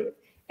operative,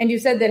 and you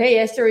said that, hey,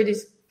 asteroid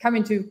is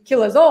coming to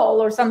kill us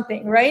all or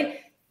something, right?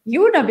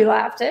 You would not be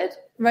laughed at,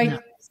 right?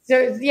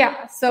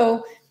 No.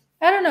 So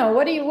I don't know.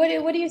 What do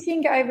you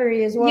think,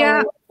 Ivory, as well?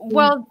 Yeah,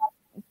 well,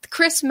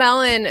 Chris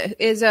Mellon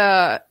is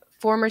a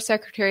former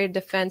Secretary of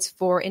Defense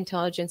for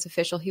intelligence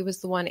official. He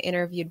was the one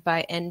interviewed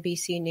by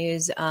NBC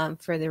News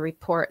for the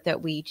report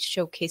that we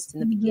showcased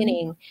in the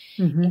beginning.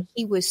 And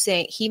he was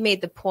saying, he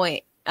made the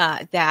point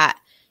that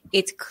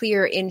it's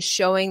clear in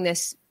showing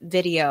this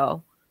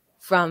video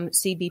from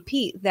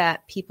CBP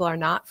that people are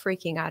not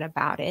freaking out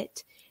about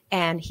it.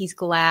 And he's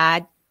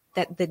glad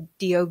that the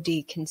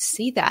DOD can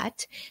see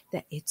that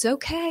it's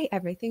okay.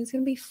 Everything's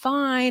going to be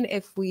fine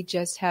if we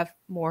just have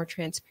more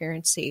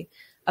transparency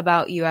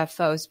about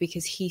UFOs,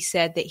 because he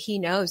said that he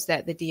knows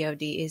that the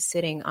DOD is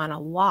sitting on a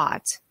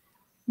lot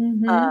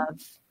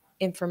of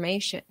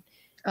information.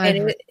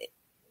 And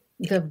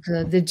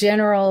the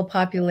general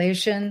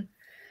population,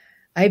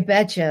 I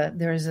bet you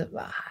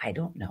I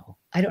don't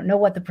know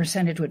what the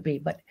percentage would be,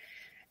 but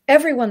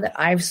everyone that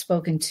I've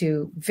spoken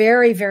to,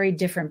 very, very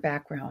different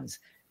backgrounds,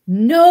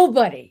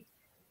 nobody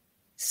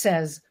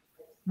says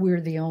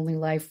we're the only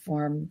life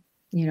form,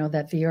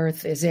 that the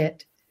earth is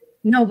it.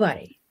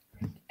 Nobody.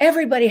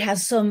 Everybody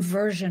has some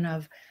version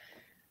of,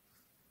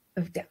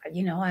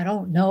 I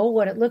don't know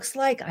what it looks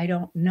like. I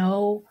don't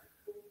know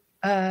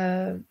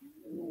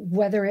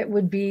whether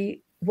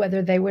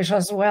they wish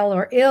us well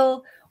or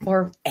ill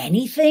or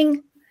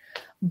anything.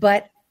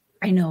 But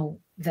I know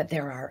that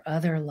there are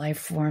other life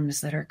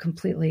forms that are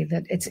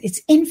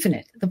it's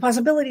infinite. The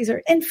possibilities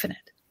are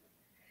infinite.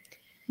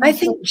 I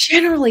think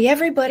generally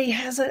everybody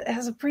has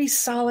a pretty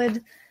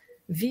solid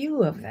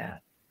view of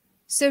that.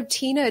 So,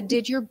 Tina,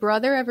 did your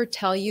brother ever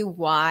tell you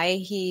why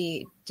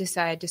he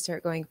decided to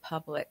start going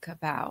public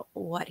about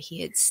what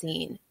he had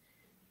seen?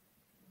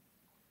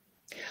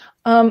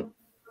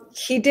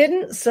 He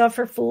didn't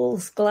suffer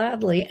fools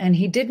gladly, and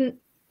he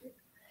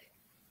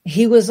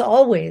was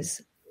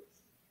always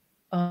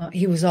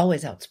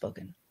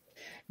outspoken.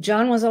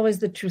 John was always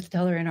the truth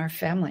teller in our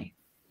family.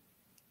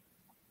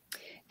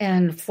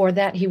 And for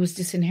that, he was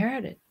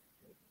disinherited.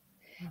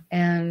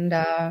 And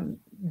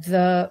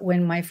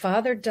when my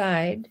father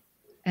died,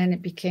 and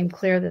it became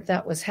clear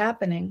that was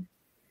happening,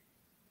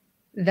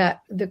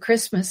 that the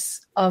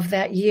Christmas of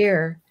that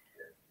year,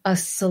 a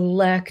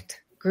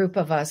select group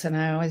of us, and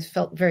I always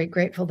felt very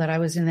grateful that I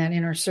was in that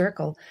inner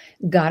circle,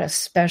 got a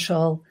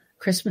special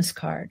Christmas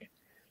card.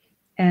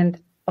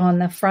 And on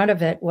the front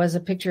of it was a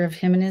picture of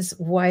him and his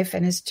wife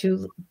and his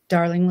two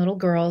darling little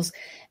girls,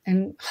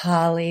 and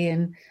holly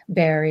and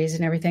berries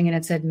and everything. And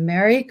it said,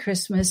 "Merry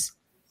Christmas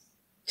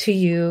to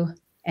you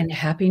and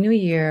Happy New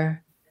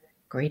Year.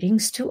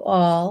 Greetings to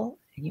all."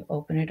 And you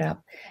open it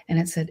up and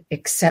it said,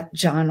 "Except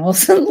John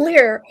Olson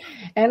Lear."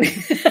 And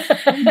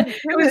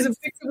it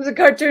was a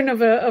cartoon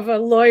of a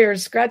lawyer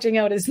scratching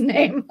out his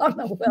name on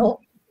the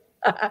will.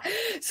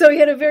 So he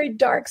had a very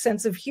dark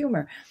sense of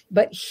humor,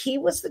 but he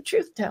was the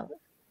truth teller.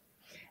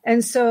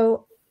 And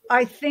so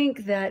I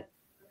think that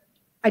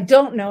I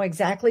don't know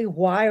exactly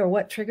why or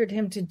what triggered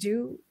him to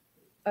do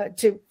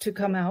to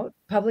come out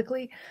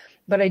publicly,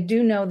 but I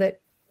do know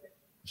that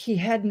he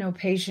had no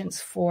patience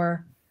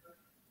for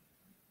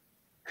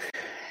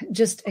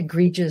just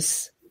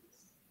egregious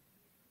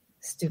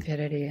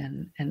stupidity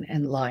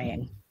and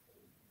lying.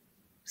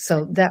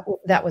 So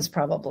that was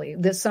probably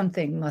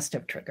something must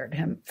have triggered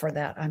him for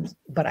that.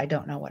 But I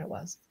don't know what it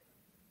was.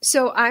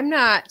 So I'm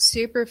not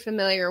super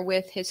familiar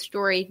with his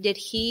story. Did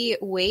he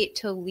wait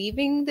till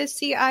leaving the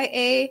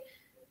CIA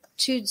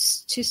to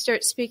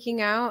start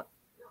speaking out?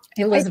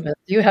 Elizabeth,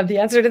 do you have the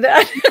answer to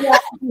that? Yeah.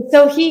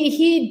 So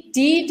he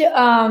did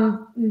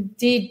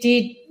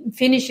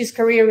finished his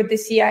career with the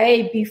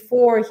CIA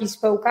before he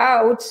spoke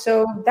out.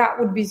 So that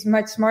would be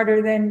much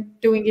smarter than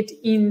doing it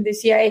in the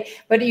CIA.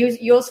 But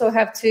you also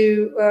have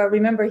to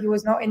remember he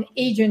was not an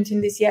agent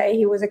in the CIA.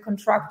 He was a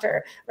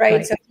contractor,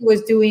 right? So he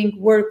was doing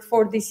work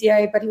for the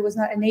CIA, but he was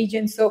not an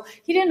agent. So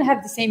he didn't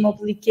have the same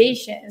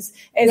obligations.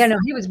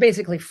 He was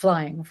basically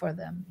flying for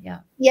them.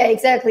 Yeah,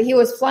 exactly. He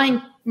was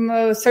flying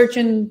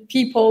certain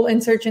people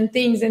and certain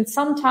things. And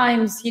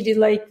sometimes he did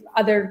like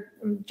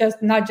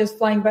not just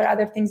flying, but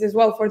other things as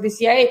well for the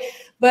CIA.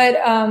 But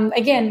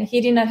again,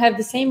 he did not have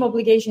the same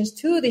obligations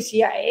to the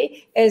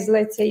CIA as,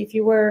 let's say, if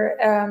you were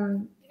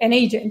an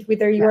agent,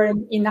 whether you were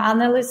in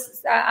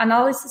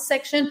analysis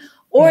section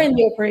or in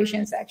the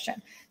operations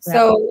section. Right.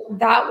 So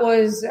that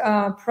was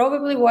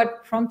probably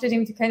what prompted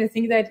him to kind of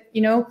think that,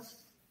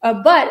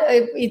 but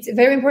it's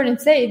very important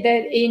to say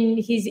that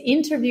in his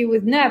interview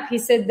with Knapp, he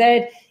said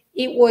that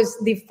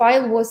the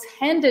file was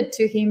handed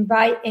to him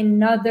by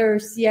another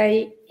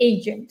CIA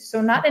agent.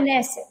 So not an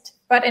asset,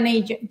 but an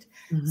agent.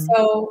 Mm-hmm.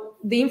 So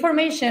the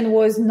information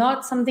was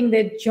not something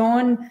that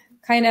John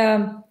kind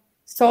of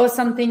saw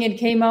something and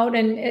came out,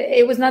 and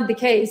it was not the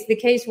case. The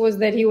case was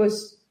that he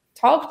was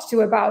talked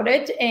to about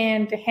it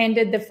and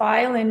handed the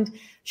file and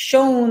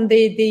shown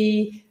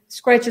the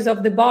scratches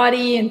of the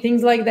body and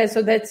things like that.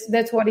 So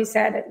that's what he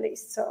said, at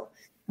least. So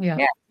yeah,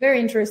 very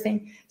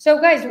interesting. So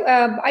guys,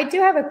 I do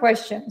have a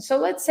question. So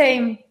let's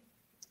say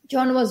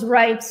John was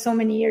right so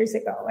many years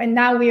ago, and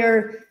now we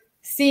are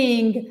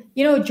seeing,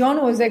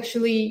 John was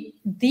actually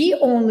the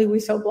only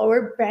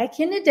whistleblower back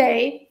in the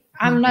day.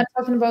 I'm not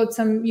talking about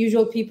some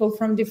usual people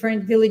from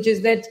different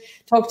villages that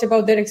talked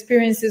about their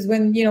experiences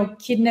when,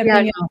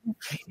 kidnapping.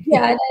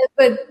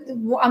 But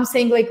I'm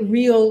saying like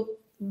real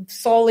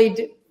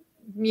solid,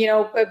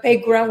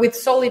 background, with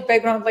solid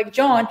background like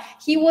John.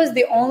 He was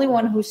the only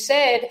one who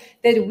said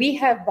that we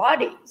have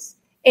bodies.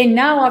 And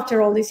now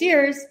after all these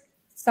years,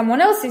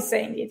 someone else is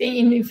saying it.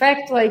 In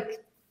fact, like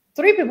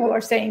 3 people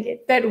are saying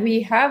it, that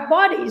we have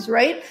bodies,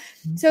 right?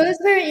 Mm-hmm. So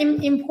it's very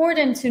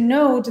important to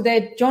note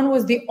that John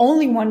was the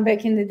only one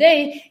back in the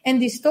day.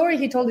 And the story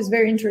he told is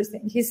very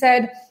interesting. He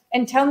said,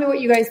 and tell me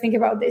what you guys think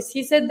about this.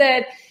 He said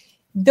that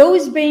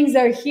those beings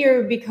are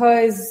here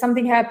because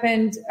something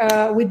happened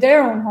with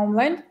their own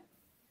homeland.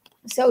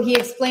 So he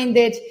explained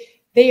that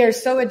they are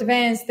so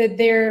advanced that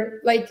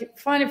they're like,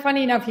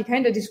 funny enough, he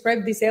kind of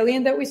described this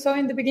alien that we saw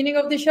in the beginning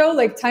of the show,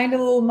 like tiny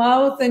little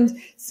mouth and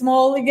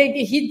small.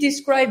 He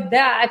described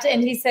that,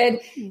 and he said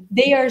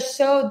they are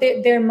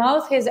their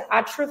mouth has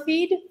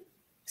atrophied,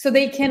 so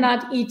they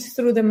cannot eat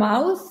through the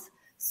mouth.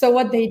 So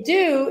what they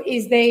do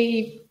is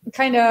they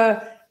kind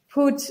of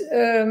put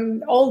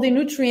all the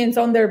nutrients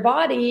on their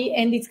body,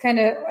 and it kind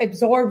of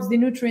absorbs the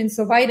nutrients,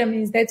 so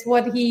vitamins. That's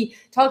what he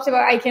talked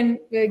about. I can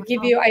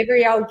give you,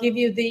 Ivory, I'll give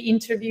you the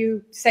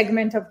interview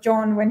segment of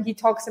John when he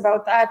talks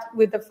about that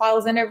with the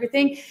files and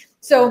everything.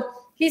 So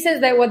he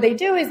says that what they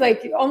do is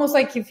like almost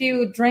like if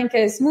you drank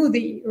a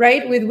smoothie,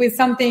 right, with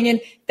something,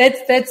 and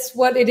that's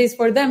what it is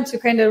for them, to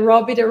kind of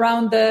rub it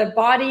around the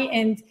body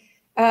and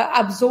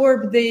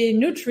absorb the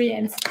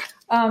nutrients.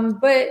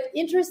 But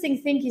interesting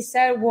thing he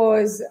said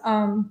was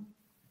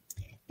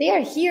they are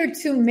here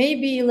to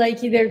maybe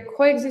like either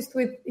coexist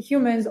with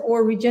humans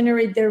or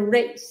regenerate their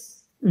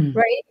race,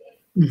 right?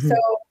 Mm-hmm. So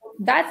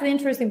that's the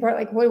interesting part.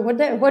 Like,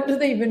 what do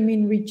they even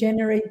mean,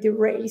 regenerate the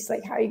race?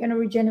 Like, how are you going to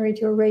regenerate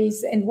your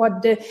race? And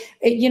what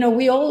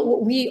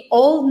we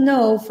all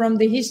know from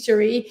the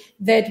history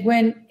that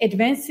when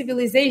advanced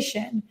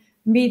civilization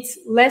meets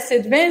less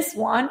advanced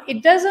one,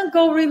 it doesn't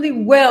go really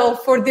well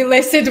for the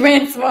less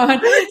advanced one.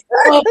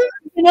 So,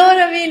 you know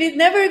what I mean? It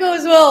never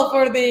goes well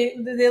for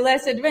the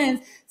less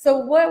advanced. So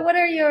what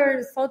are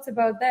your thoughts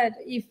about that?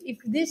 If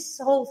this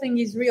whole thing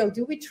is real,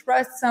 do we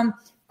trust some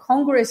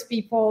Congress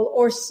people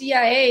or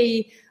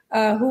CIA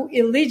who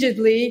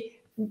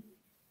allegedly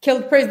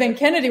killed President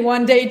Kennedy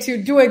one day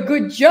to do a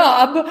good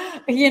job,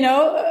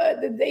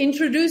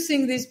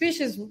 introducing the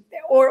species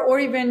or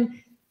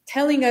even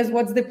telling us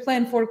what's the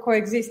plan for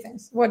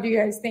coexistence? What do you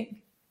guys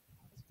think?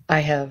 I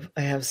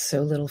have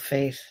so little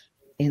faith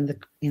in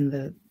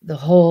the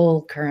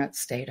whole current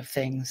state of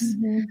things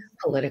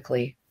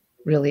politically.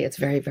 Really, it's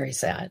very, very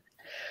sad.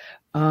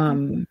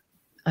 I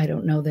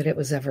don't know that it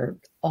was ever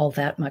all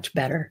that much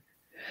better,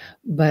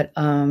 but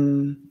I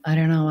don't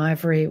know,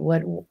 Ivory.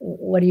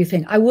 What do you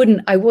think? I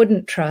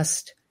wouldn't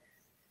trust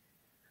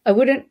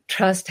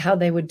how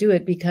they would do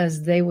it,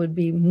 because they would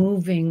be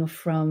moving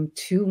from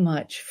too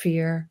much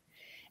fear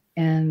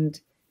and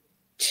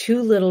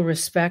too little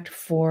respect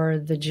for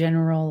the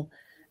general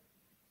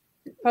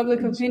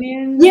public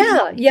opinion.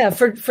 Yeah.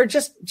 For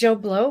just Joe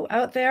Blow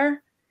out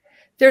there,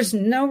 there's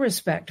no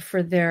respect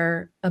for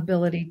their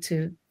ability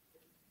to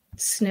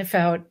sniff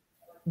out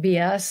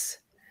BS.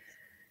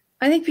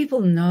 I think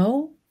people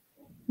know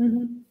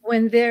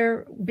when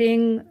they're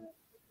being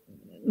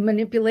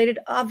manipulated.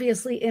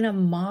 Obviously, in a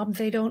mob,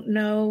 they don't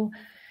know.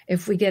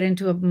 If we get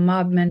into a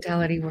mob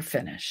mentality, we're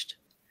finished.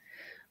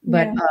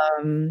 But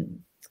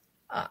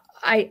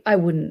I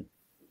wouldn't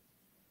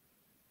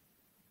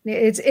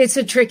It's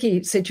a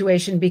tricky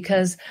situation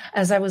because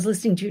as I was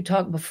listening to you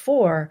talk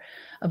before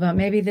about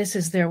maybe this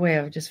is their way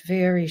of just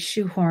very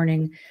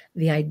shoehorning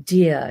the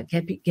idea,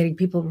 getting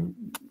people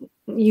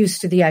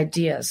used to the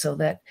idea so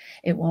that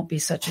it won't be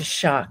such a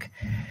shock.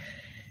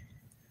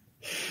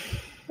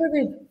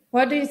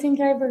 What do you think,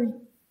 Ivory?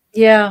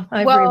 Yeah,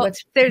 I agree.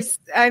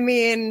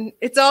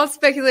 It's all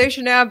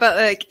speculation now, but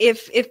like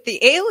if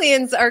the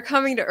aliens are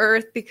coming to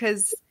Earth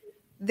because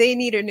they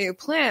need a new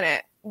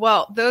planet,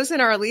 well, those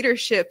in our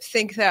leadership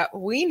think that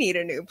we need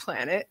a new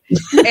planet.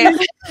 And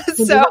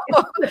so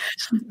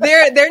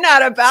they're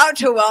not about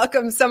to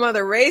welcome some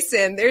other race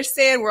in. They're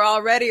saying we're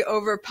already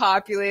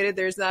overpopulated.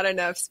 There's not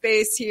enough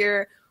space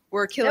here.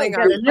 We're killing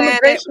our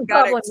planet. Have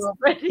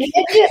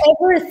you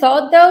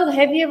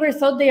ever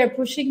thought they are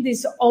pushing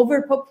this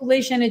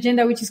overpopulation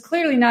agenda, which is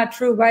clearly not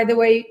true, by the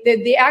way?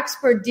 The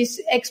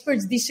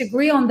experts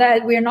disagree on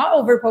that. We are not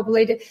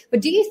overpopulated.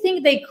 But do you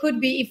think they could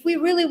be, if we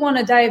really want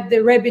to dive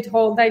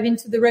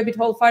into the rabbit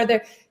hole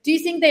farther, do you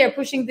think they are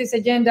pushing this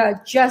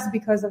agenda just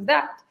because of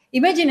that?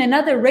 Imagine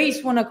another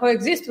race want to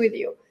coexist with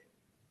you.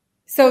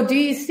 So do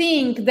you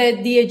think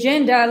that the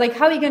agenda, like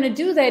how are you going to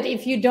do that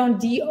if you don't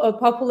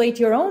depopulate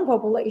your own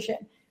population?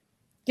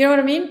 You know what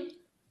I mean?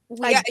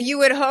 Yeah, you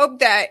would hope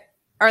that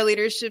our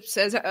leadership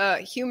says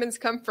humans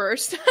come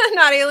first,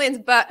 not aliens.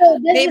 But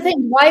that's the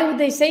thing. Why would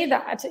they say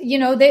that? You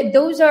know,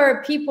 those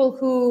are people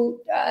who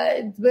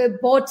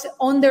bought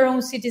on their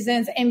own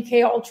citizens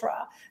MK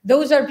Ultra.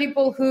 Those are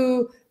people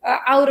who,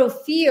 out of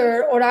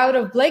fear or out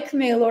of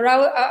blackmail or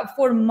out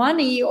for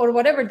money or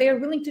whatever, they are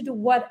willing to do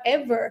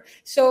whatever.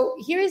 So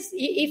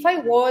if I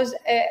was,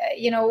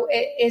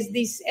 as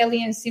these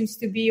aliens seems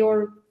to be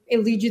or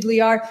allegedly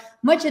are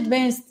much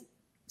advanced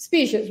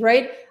species,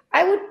 right?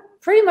 I would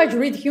pretty much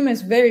read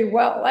humans very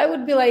well. I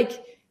would be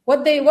like,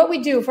 what we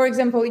do, for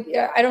example,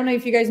 I don't know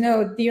if you guys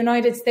know, the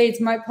United States,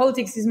 my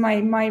politics is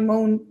my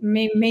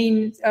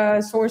main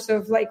source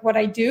of like what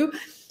I do.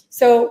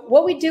 So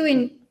what we do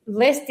in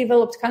less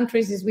developed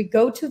countries is we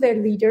go to their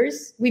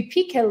leaders, we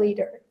pick a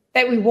leader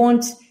that we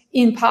want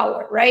in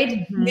power, right?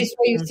 Mm-hmm. This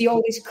way you see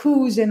all these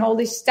coups and all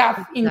this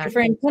stuff in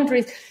different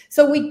countries.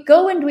 So we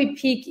go and we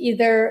pick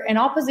either an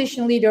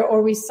opposition leader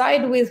or we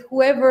side with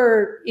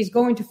whoever is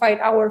going to fight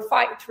our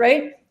fight,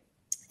 right?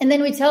 And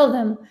then we tell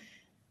them,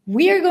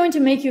 we are going to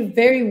make you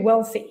very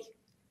wealthy.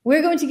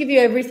 We're going to give you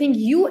everything,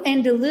 you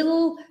and the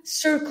little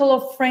circle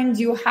of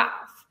friends you have.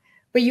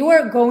 But you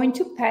are going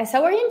to pass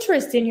our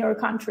interest in your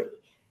country.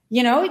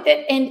 You know,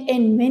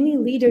 and many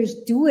leaders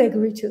do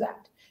agree to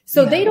that.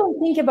 So they don't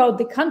think about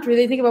the country.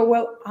 They think about,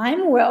 well,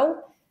 I'm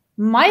well,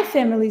 my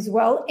family's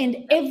well,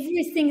 and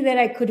everyone that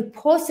I could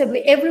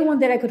possibly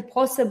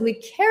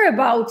care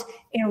about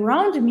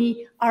around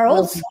me are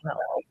also well.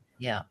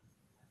 Yeah.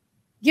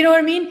 You know what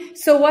I mean?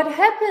 So what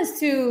happens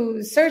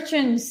to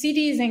certain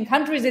cities and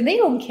countries, and they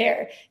don't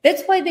care.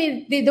 That's why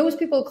those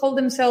people call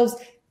themselves,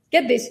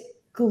 get this,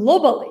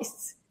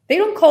 globalists. They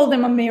don't call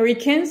them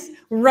Americans,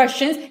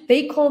 Russians.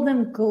 They call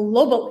them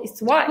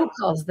globalists. Why? Who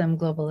calls them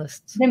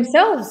globalists?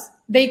 Themselves.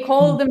 They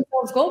call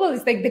themselves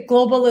globalists, like the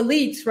global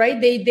elites,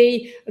 right?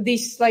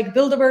 This like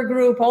Bilderberg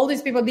group, all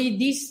these people,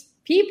 these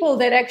people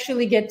that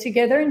actually get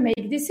together and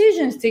make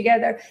decisions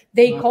together.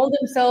 They call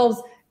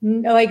themselves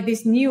like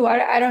this new,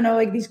 I don't know,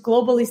 like these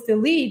globalist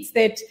elites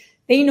that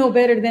they know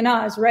better than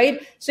us,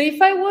 right? So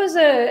if I was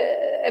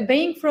a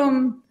being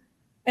from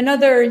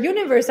another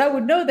universe, I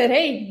would know that,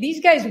 hey,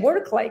 these guys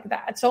work like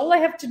that. So all I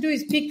have to do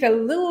is pick a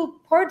little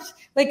part,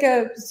 like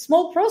a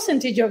small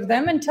percentage of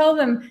them and tell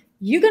them,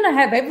 you're going to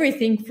have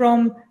everything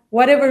from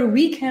whatever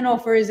we can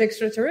offer as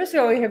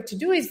extraterrestrial. All you have to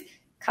do is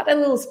cut a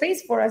little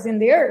space for us in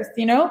the earth,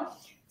 you know?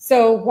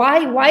 So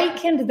why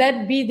can't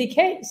that be the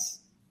case?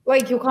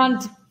 Like you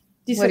can't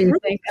disapprove.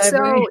 What do you think?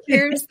 So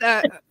here's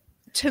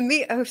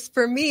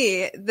for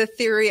me, the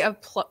theory of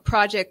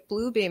Project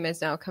Bluebeam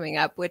is now coming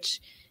up,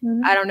 which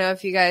I don't know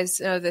if you guys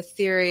know. The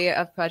theory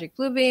of Project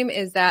Bluebeam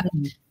is that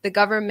the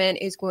government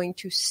is going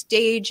to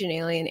stage an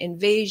alien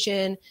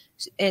invasion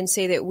and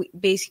say that we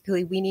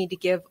need to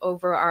give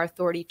over our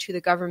authority to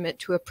the government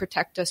to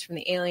protect us from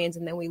the aliens,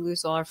 and then we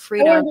lose all our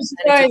freedom.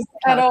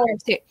 At all.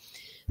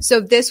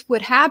 So this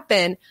would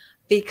happen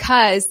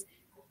because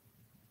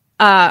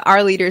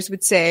our leaders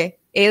would say,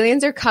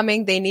 aliens are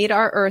coming. They need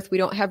our Earth. We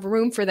don't have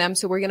room for them.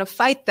 So we're going to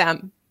fight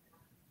them.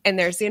 And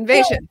there's the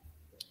invasion.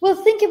 Well,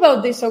 think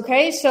about this,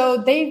 okay?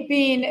 So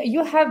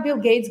you have Bill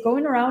Gates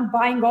going around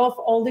buying off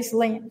all this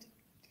land.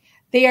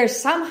 They are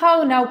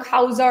somehow now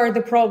cows are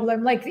the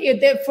problem. Like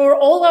for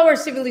all our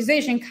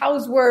civilization,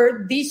 cows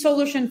were the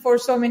solution for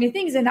so many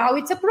things. And now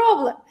it's a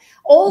problem.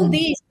 All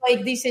these,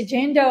 like this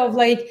agenda of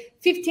like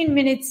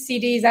 15-minute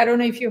cities. I don't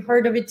know if you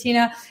heard of it,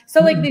 Tina.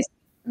 So like this.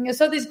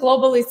 So these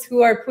globalists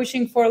who are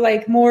pushing for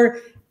like more,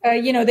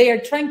 they are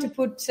trying to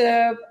put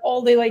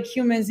all the like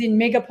humans in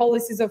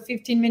megapolises of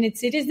 15-minute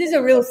cities. This is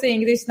a real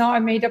thing. This is not a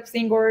made up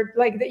thing or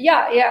like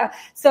yeah.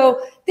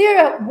 So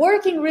they're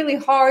working really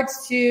hard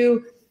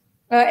to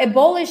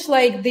abolish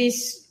like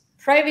this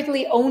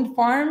privately owned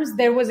farms.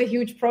 There was a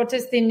huge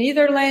protest in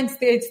Netherlands.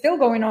 It's still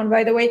going on,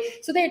 by the way.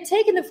 So they're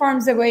taking the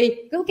farms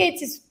away. Bill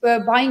Gates is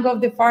buying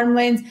off the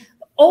farmlands.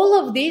 All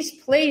of this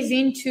plays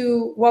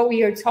into what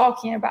we are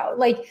talking about.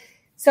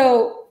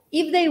 So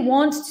if they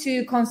want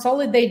to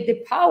consolidate the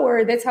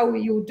power, that's how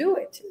you do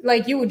it.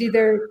 You would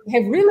either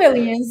have real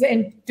aliens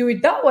and do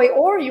it that way,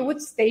 or you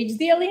would stage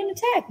the alien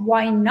attack.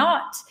 Why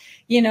not?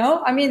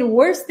 The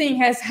worst thing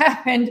has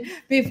happened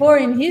before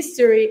in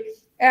history.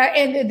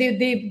 And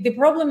the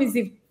problem is,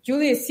 if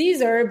Julius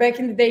Caesar back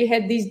in the day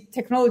had these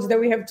technology that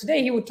we have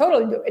today, he would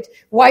totally do it.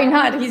 Why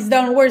not? He's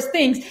done worse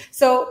things.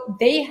 So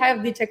they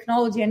have the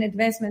technology and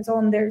advancements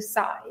on their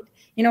side.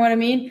 You know what I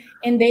mean?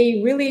 And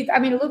they really,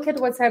 look at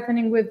what's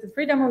happening with the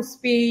freedom of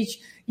speech.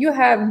 You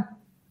have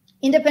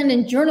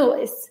independent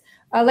journalists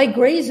like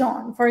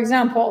Grayzone, for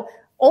example.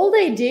 All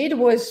they did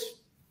was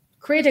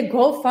create a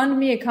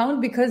GoFundMe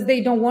account because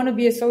they don't want to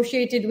be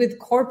associated with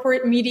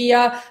corporate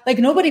media.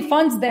 Nobody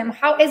funds them.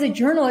 How, as a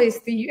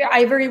journalist,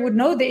 Ivory would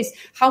know this,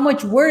 how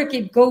much work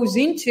it goes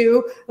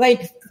into,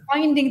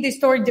 finding this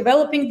story,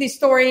 developing this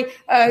story,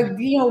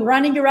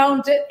 running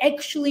around,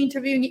 actually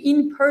interviewing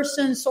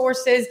in-person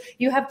sources.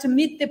 You have to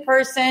meet the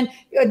person.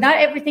 Not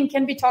everything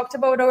can be talked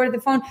about over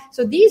the phone.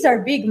 So these are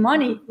big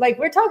money.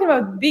 We're talking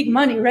about big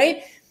money,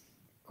 right?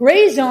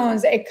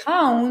 Grayzone's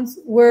accounts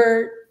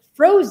were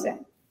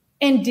frozen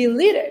and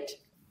deleted.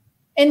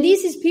 And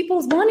this is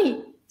people's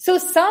money. So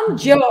some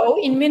Joe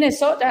in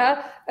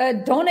Minnesota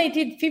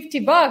donated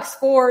 $50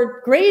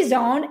 for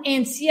Grayzone,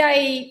 and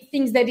CIA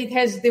thinks that it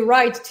has the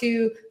right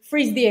to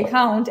freeze the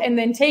account and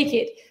then take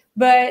it.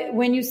 But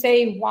when you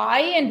say why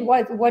and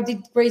what did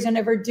Grayzone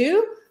ever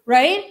do,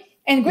 right?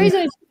 And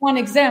Grayzone is one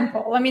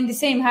example. The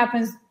same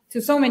happens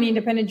to so many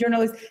independent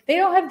journalists. They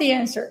don't have the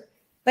answer.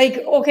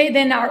 Okay,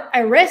 then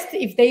arrest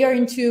if they are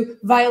into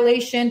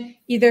violation,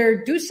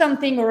 either do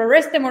something or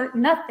arrest them, or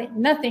nothing.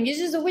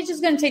 We're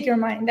just going to take your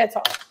money. That's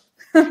all.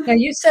 Now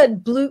you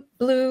said Blue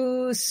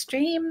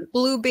Beam.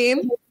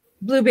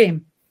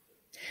 Bluebeam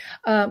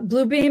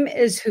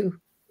is who?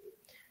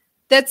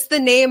 That's the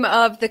name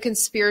of the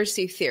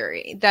conspiracy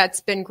theory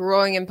that's been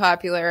growing in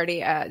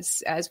popularity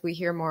as we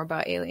hear more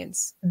about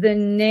aliens. The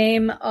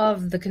name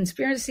of the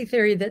conspiracy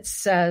theory that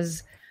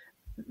says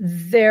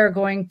they're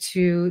going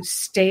to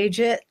stage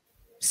an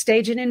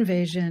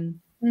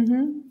invasion,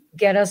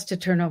 get us to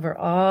turn over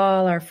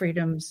all our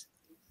freedoms,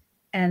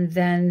 and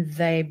then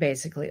they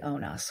basically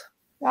own us.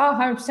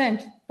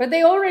 100%. But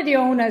they already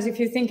own us, if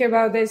you think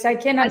about this. I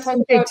cannot talk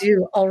about... They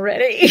do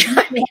already.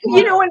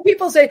 When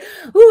people say,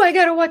 "Ooh, I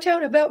got to watch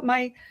out about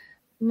my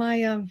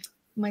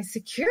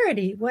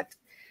security,"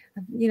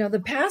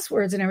 the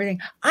passwords and everything,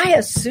 I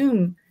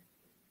assume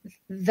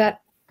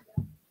that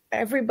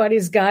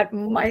everybody's got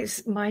my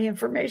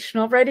information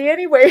already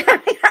anyway.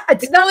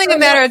 It's only a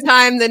matter of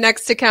time. The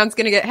next account's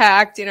going to get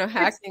hacked.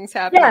 Hacking's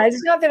happening. Yeah,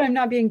 it's not that I'm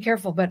not being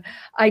careful, but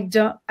I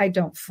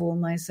don't fool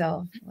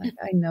myself.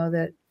 I know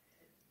that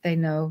they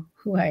know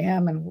who I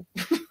am. And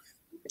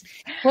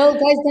well,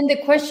 guys, then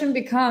the question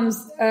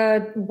becomes,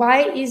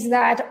 why is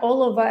that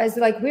all of us,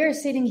 we're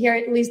sitting here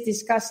at least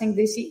discussing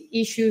these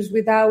issues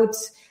without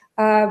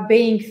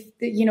being,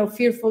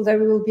 fearful that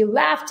we will be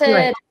laughed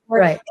at,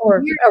 or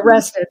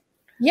arrested.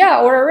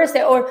 Yeah, or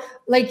arrested, or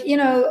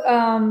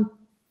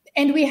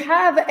and we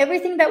have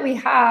everything that we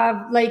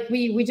have.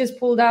 We just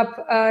pulled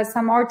up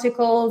some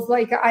articles.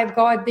 I've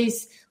got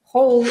these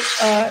whole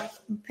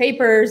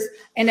papers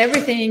and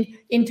everything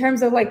in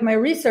terms of my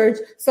research.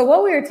 So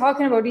what we are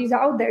talking about is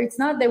out there. It's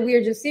not that we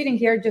are just sitting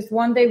here, just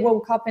one day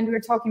woke up and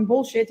we're talking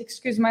bullshit.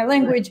 Excuse my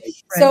language.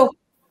 Right. So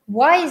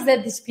why is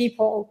that these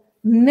people,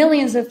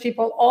 millions of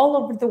people all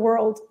over the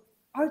world,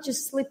 are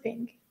just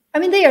sleeping?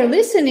 They are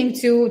listening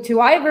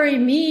to Ivory,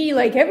 me,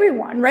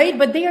 everyone, right?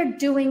 But they are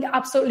doing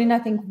absolutely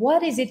nothing.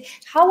 What is it?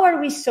 How are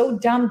we so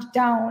dumbed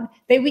down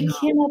that we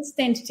cannot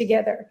stand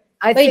together?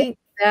 I think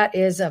that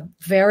is a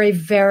very,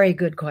 very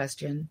good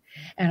question.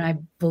 And I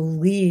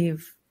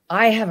believe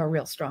I have a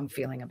real strong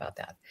feeling about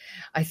that.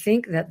 I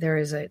think that there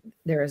is a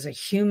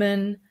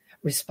human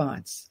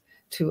response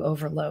to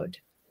overload.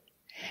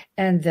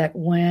 And that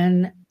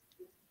when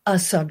a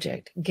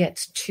subject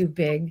gets too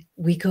big,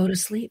 we go to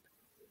sleep.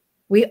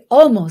 We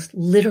almost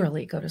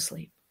literally go to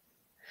sleep.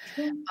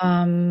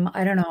 I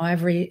don't know,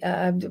 Ivory,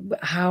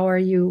 how are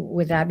you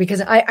with that? Because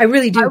I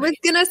really do. I was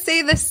going to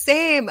say the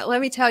same. Let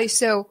me tell you.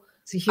 So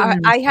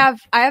I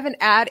have an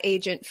ad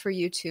agent for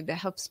YouTube that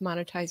helps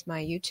monetize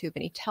my YouTube.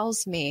 And he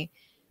tells me,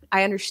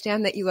 I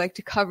understand that you like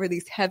to cover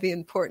these heavy,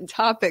 important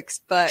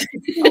topics, but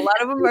a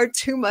lot of them are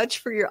too much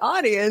for your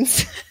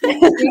audience. They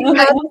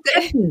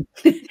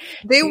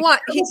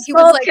want, he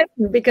was like,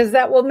 because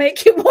that will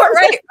make you more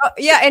right.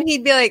 Yeah. And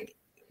he'd be like,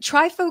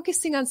 try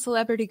focusing on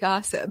celebrity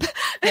gossip.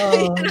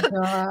 Oh,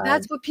 God.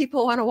 That's what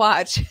people want to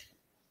watch.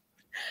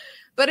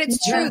 But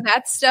it's true.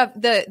 That stuff,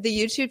 the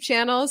YouTube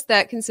channels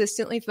that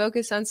consistently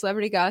focus on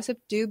celebrity gossip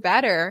do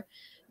better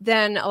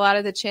than a lot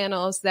of the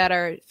channels that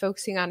are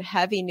focusing on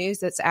heavy news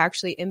that's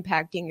actually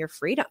impacting your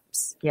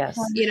freedoms. Yes.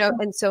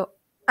 And so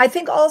I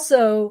think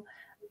also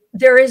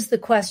there is the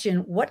question,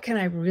 what can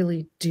I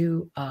really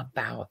do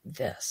about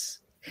this?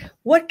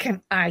 What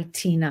can I,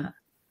 Tina,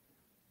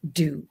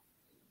 do?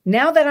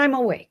 Now that I'm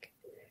awake,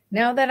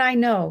 now that I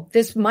know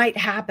this might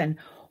happen,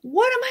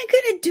 what am I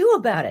going to do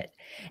about it?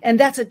 And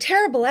that's a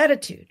terrible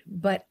attitude,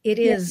 but it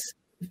is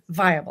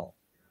viable.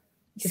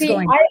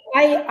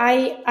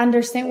 I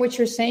understand what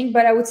you're saying,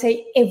 but I would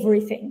say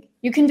everything.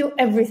 You can do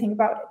everything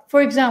about it.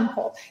 For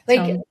example,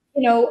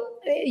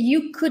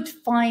 you could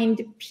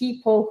find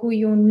people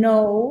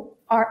who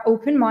are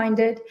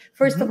open-minded.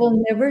 First of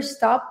all, never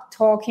stop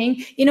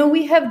talking.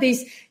 We have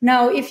this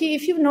now. If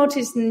you've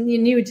noticed in the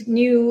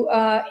new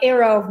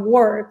era of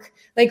work,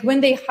 like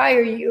when they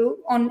hire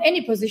you on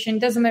any position,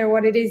 doesn't matter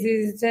what it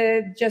is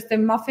just a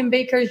muffin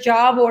baker's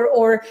job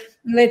or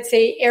let's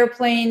say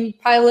airplane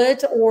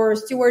pilot or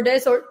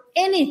stewardess or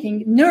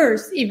anything,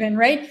 nurse even,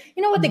 right?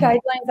 You know what the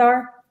guidelines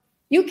are?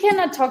 You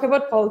cannot talk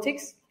about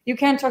politics. You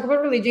can't talk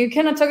about religion. You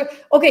cannot talk.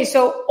 Okay,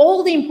 so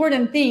all the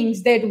important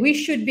things that we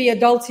should be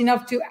adults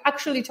enough to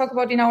actually talk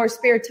about in our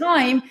spare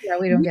time. Yeah,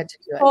 we don't get to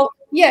do it.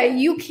 Yeah,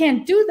 you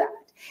can't do that.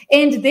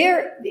 And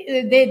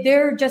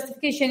their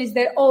justification is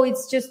that,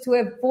 it's just to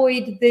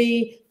avoid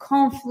the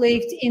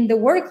conflict in the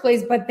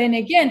workplace. But then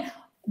again,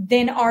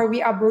 are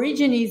we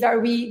Aborigines? Are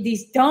we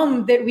this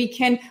dumb that we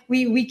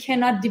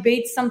cannot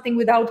debate something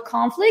without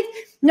conflict?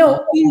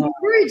 No,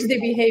 encourage the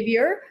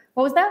behavior.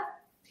 What was that?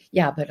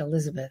 Yeah, but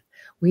Elizabeth,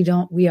 we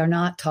are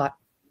not taught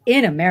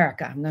in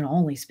America. I'm going to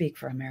only speak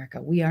for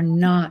America. We are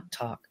not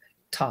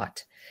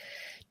taught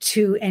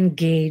to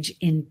engage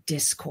in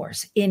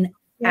discourse, in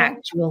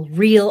actual,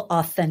 real,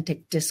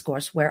 authentic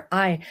discourse where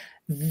I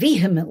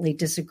vehemently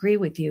disagree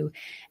with you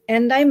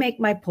and I make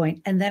my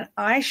point and then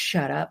I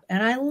shut up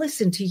and I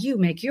listen to you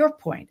make your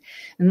point.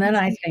 And then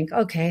I think,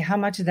 okay, how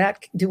much of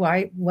that do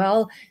I?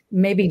 Well,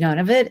 maybe none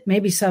of it,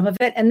 maybe some of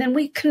it. And then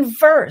we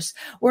converse.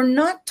 We're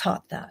not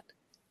taught that.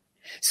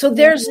 So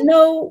there's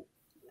no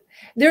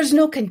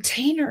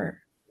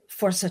container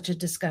for such a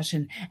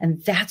discussion.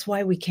 And that's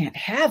why we can't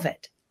have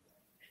it.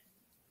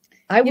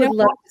 I would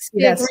love to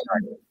see that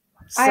started.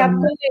 I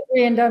absolutely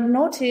agree. And I've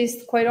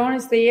noticed, quite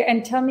honestly,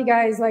 and tell me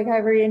guys, like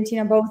Ivory and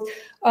Tina both,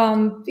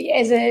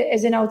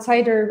 as an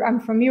outsider, I'm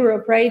from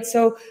Europe, right?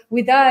 So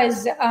with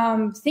us,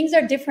 things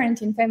are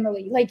different in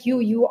family. Like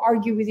you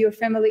argue with your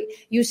family.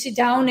 You sit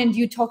down and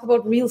you talk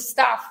about real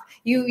stuff.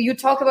 You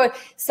talk about,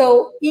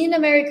 so in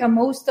America,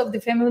 most of the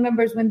family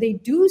members, when they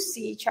do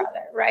see each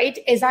other, right?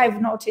 As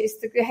I've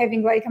noticed,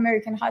 having like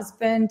American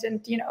husband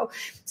and,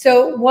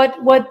 so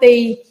what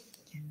they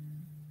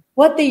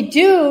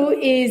do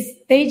is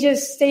they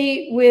just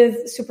stay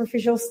with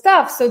superficial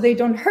stuff so they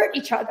don't hurt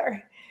each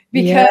other.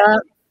 Because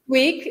next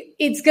week,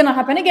 it's going to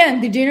happen again.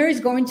 The dinner is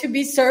going to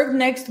be served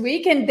next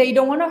week and they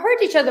don't want to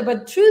hurt each other.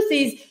 But truth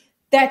is,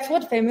 that's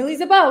what family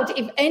is about.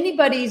 If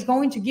anybody is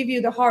going to give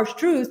you the harsh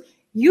truth,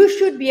 you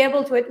should be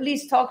able to at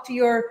least talk to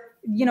your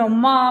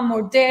mom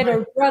or dad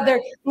or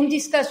brother and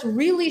discuss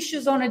real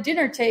issues on a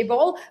dinner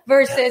table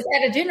versus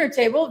at a dinner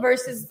table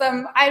versus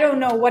I don't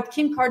know what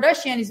Kim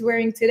Kardashian is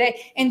wearing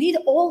today. And it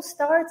all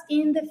starts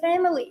in the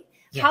family.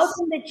 Yes. How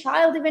can the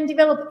child even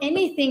develop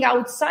anything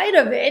outside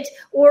of it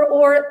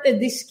or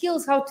the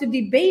skills how to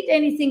debate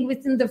anything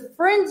within the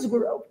friends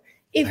group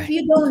if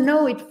you don't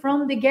know it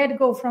from the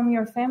get-go from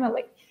your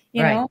family,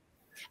 you know?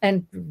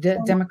 And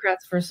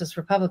Democrats versus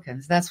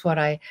Republicans. That's what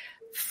I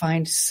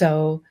find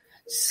so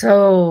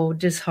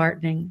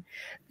disheartening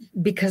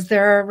because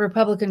there are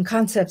Republican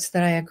concepts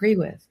that I agree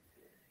with.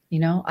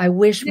 I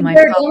wish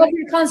there are all of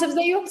your concepts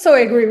that you also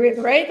agree with,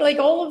 right? Like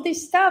all of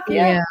this stuff.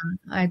 Yeah.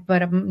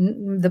 But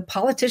the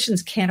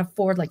politicians can't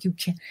afford, like you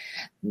can't,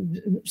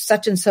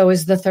 such and so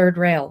is the third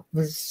rail.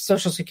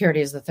 Social Security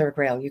is the third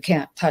rail. You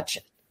can't touch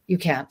it. You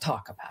can't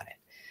talk about it.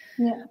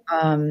 Yeah.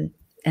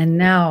 And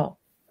now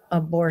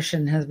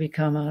abortion has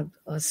become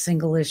a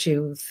single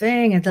issue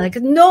thing. And like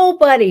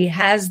nobody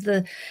has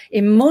the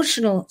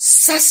emotional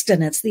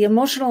sustenance, the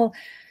emotional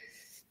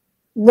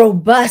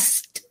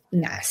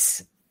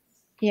robustness,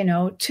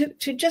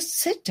 to just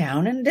sit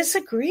down and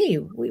disagree.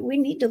 We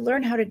need to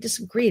learn how to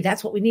disagree.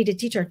 That's what we need to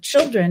teach our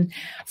children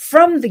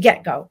from the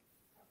get-go,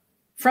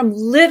 from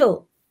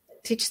little.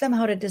 Teach them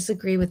how to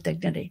disagree with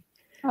dignity.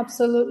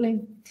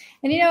 Absolutely.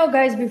 And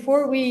guys,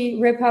 before we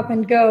wrap up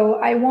and go,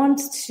 I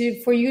want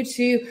for you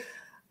to,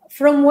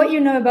 from what you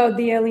know about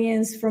the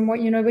aliens, from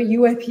what you know about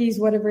UAPs,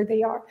 whatever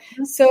they are.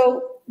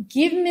 So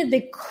give me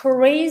the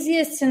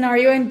craziest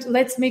scenario, and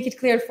let's make it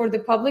clear for the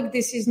public.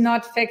 This is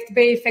not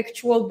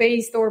factual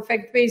based or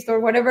fact-based or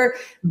whatever.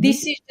 Mm-hmm.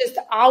 This is just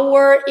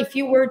if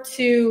you were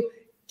to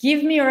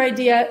give me your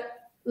idea,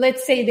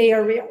 let's say they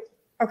are real.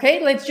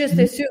 Okay? Let's just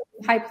assume,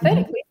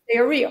 hypothetically, they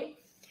are real.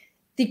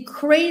 The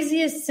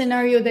craziest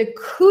scenario that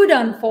could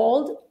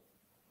unfold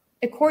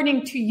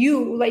according to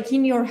you, like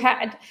in your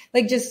head,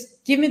 like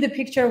just give me the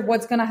picture of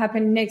what's going to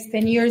happen next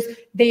 10 years.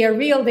 They are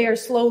real. They are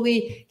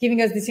slowly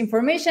giving us this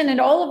information and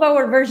all of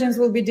our versions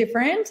will be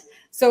different.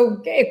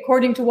 So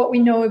according to what we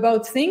know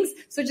about things.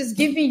 So just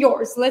give me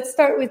yours. Let's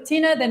start with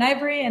Tina, then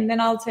Ivory, and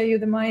then I'll tell you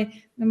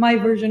my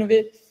version of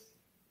it.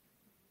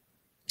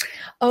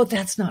 Oh,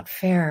 that's not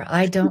fair.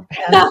 I don't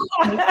have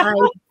any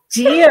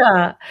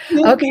idea.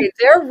 Okay,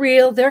 they're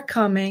real. They're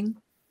coming.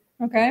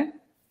 Okay.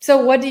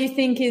 So what do you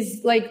think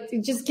is like,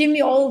 just give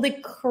me all the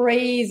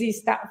crazy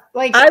stuff.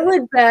 Like, I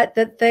would bet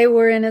that they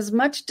were in as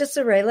much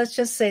disarray. Let's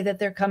just say that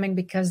they're coming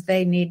because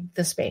they need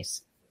the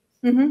space.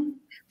 mm-hmm.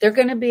 They're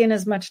going to be in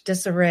as much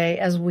disarray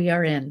as we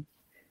are in.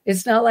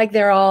 It's not like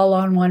they're all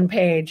on one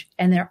page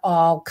and they're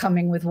all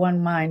coming with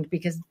one mind,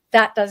 because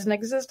that doesn't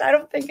exist, I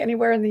don't think,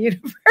 anywhere in the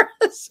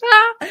universe.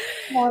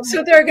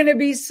 So there are going to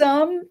be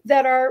some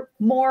that are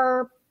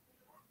more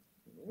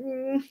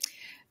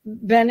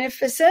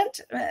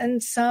beneficent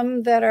and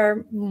some that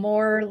are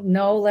more,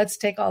 no, let's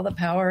take all the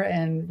power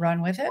and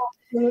run with it.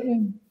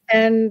 Absolutely.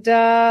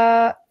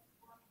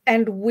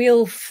 And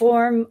we'll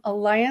form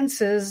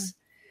alliances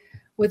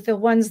with the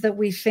ones that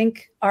we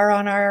think are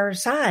on our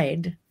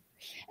side.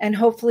 And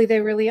hopefully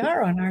they really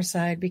are on our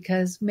side,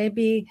 because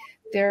maybe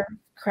they're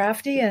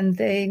crafty and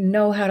they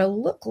know how to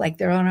look like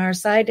they're on our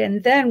side.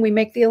 And then we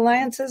make the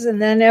alliances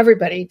and then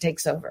everybody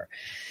takes over.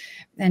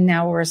 And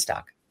now we're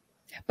stuck.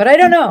 But I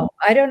don't know.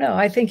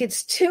 I think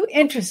it's too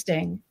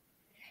interesting.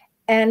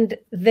 And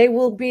they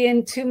will be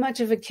in too much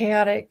of a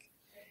chaotic,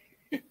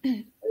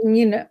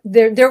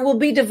 there will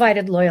be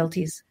divided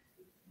loyalties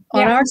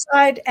on our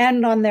side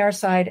and on their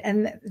side.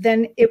 And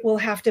then it will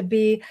have to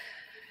be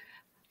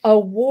a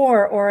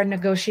war or a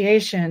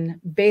negotiation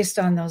based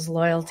on those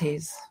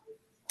loyalties.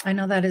 I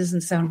know that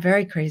doesn't sound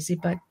very crazy,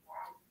 but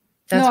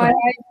that's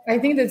I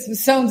think that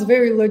sounds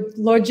very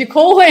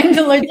logical and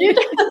legit.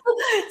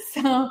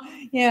 So,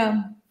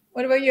 yeah.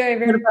 What about you,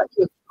 Ivor?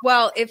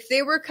 Well, if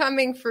they were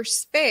coming for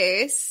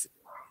space,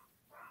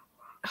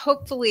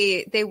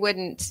 hopefully they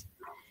wouldn't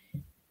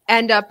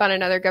end up on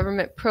another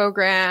government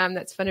program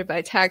that's funded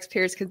by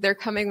taxpayers, because they're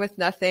coming with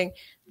nothing.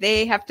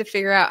 They have to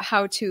figure out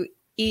how to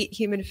eat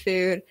human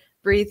food,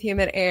 breathe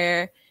human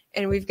air,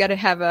 and we've got to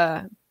have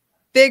a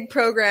big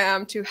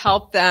program to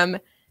help them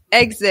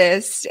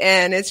exist.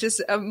 And it's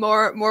just a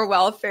more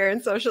welfare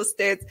and social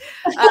states.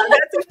 That's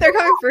if they're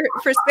coming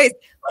for space.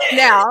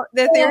 Now,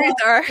 the theories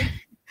are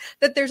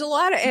that there's a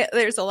lot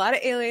of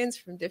aliens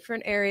from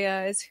different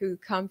areas who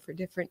come for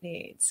different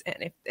needs,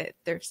 and if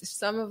there's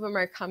some of them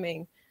are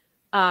coming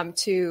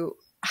to,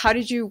 how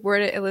did you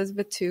word it,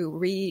 Elizabeth, to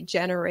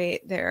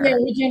regenerate their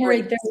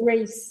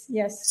race.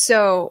 Yes.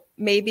 So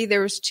maybe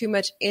there was too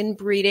much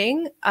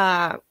inbreeding.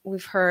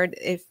 We've heard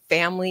if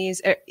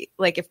families,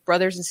 like if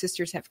brothers and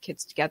sisters have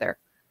kids together,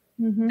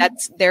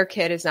 that's their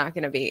kid is not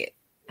going to be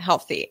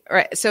healthy,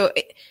 right? So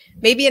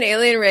maybe an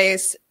alien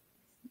race,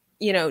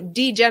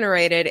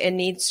 degenerated and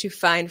needs to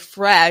find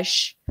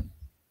fresh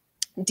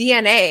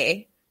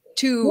DNA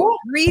to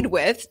breed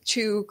with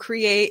to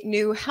create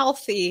new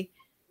healthy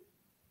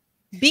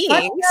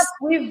beings.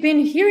 We've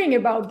been hearing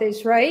about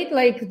this, right?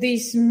 Like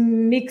this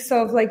mix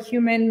of like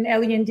human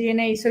alien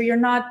DNA. So you're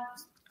not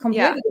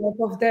completely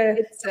off of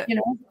the,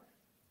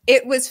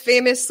 It was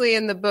famously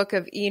in the book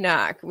of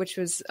Enoch, which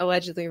was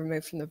allegedly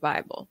removed from the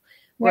Bible,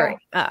 where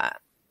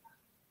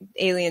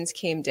aliens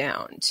came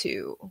down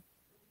to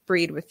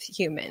breed with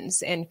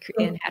humans and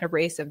had a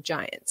race of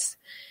giants.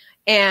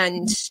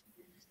 And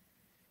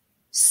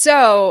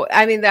so,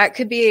 I mean, that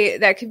could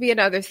be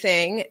another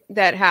thing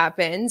that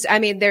happens. I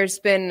mean, there's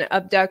been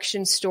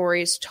abduction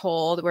stories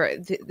told where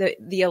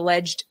the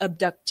alleged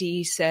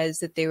abductee says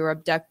that they were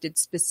abducted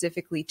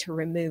specifically to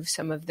remove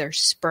some of their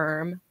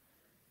sperm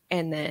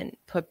and then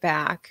put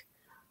back.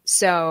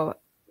 So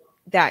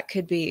that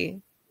could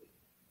be,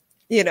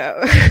 who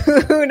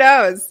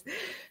knows?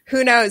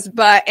 Who knows?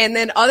 But, and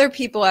then other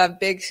people have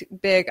big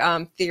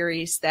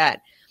theories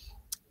that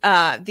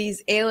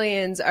these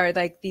aliens are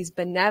like these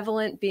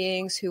benevolent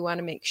beings who want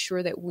to make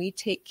sure that we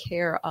take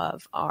care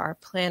of our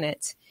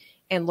planet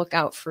and look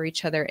out for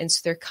each other. And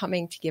so they're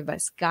coming to give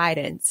us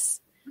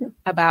guidance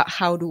about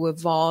how to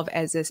evolve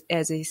as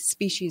a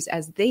species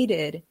as they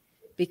did,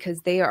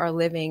 because they are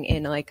living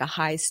in like a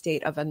high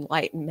state of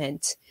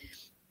enlightenment.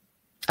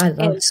 I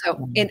love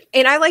and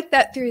I like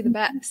that theory the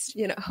best.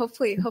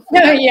 Hopefully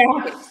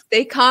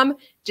they come,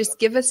 just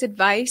give us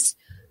advice,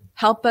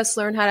 help us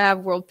learn how to have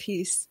world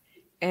peace,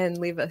 and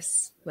leave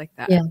us like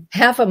that. Yeah,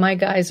 half of my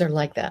guys are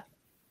like that.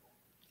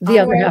 The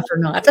other half are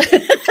not.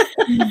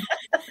 I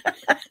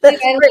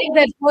like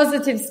that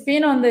positive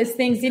spin on these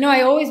things.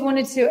 I always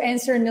wanted to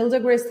answer Neil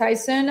deGrasse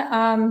Tyson.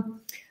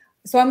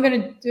 So I'm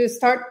going to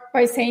start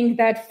by saying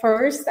that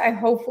first.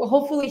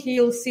 Hopefully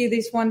he'll see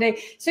this one day.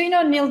 So,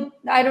 Neil,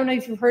 I don't know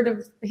if you've heard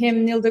of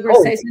him, Neil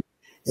deGrasse Tyson.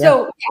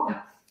 So,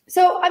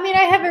 So, I mean,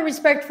 I have a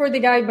respect for the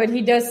guy, but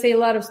he does say a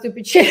lot of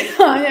stupid shit.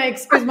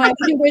 Excuse my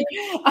language.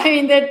 I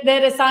mean,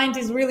 that a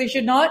scientist really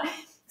should not.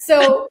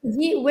 So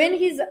when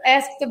he's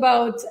asked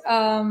about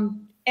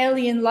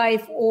alien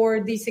life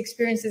or these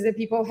experiences that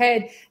people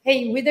had,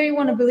 hey, whether you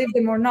want to believe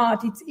them or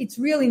not, it's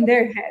real in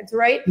their heads,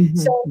 right?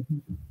 So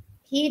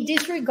he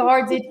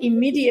disregards it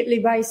immediately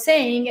by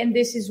saying, and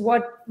this is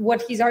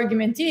what his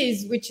argument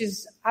is, which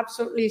is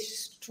absolutely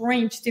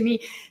strange to me.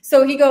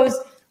 So he goes,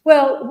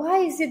 well, why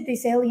is it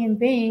these alien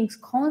beings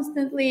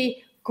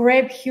constantly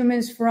grab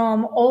humans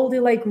from all the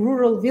like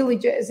rural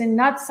villages and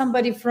not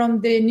somebody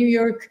from the New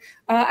York,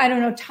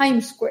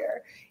 Times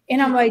Square.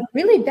 And I'm like,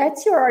 really,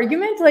 that's your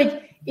argument?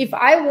 Like, if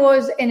I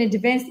was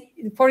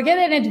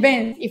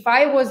if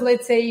I was,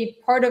 let's say,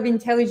 part of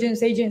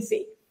intelligence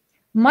agency,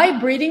 my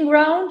breeding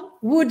ground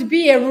would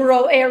be a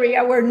rural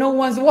area where no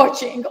one's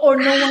watching or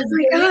no one's.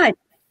 Oh my God.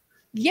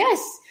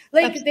 Yes.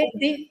 Like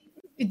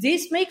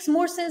this makes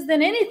more sense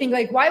than anything.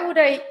 Like, why would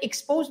I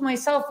expose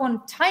myself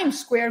on Times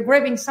Square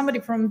grabbing somebody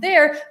from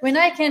there when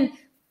I can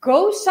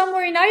go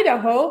somewhere in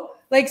Idaho,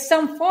 like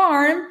some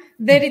farm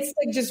that it's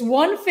like just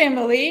one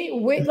family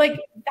with like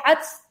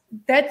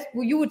that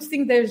you would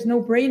think there's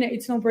no brainer.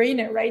 It's no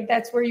brainer, right?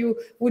 That's where you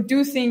would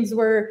do things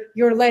where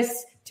you're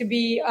less to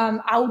be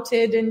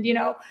outed, and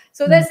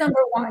so that's number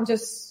one,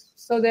 just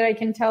so that I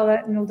can tell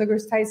that Neil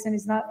deGrasse Tyson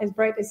is not as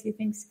bright as he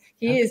thinks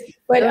he is.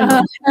 But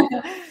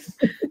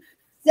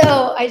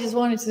so I just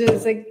wanted to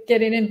just like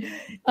get it in.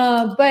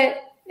 But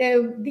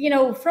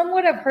from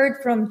what I've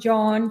heard from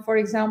John, for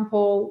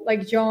example,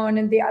 like John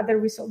and the other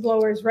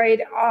whistleblowers, right?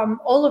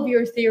 All of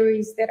your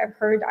theories that I've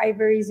heard,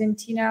 Ivory's and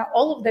Tina,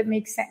 all of that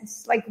makes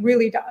sense, like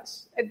really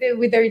does.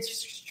 Whether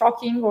it's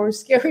shocking or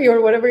scary or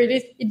whatever it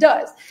is, it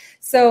does.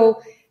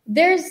 So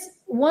there's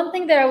one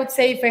thing that I would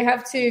say, if I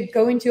have to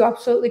go into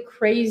absolutely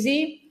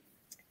crazy,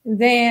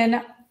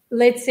 then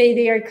let's say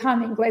they are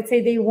coming. Let's say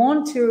they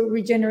want to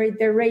regenerate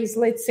their race.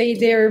 Let's say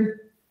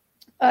their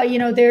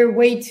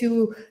way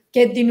to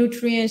get the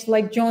nutrients,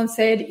 like John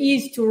said,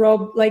 is to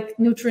rub like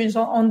nutrients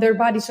on their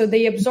body. So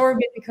they absorb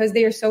it because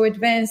they are so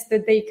advanced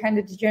that they kind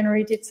of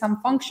degenerated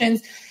some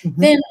functions.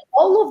 Mm-hmm. Then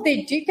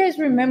do you guys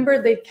remember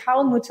the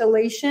cow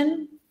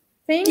mutilation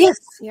thing?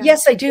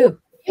 Yes, I do.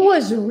 It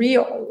was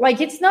real. Like,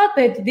 it's not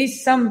that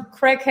some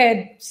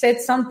crackhead said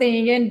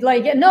something and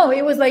no,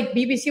 it was like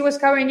BBC was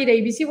covering it,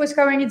 ABC was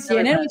covering it,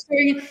 CNN was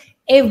covering it,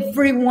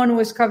 everyone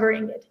was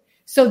covering it.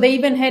 So they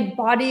even had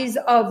bodies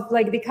of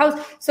like the cows.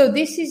 So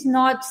this is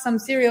not some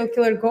serial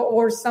killer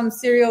or some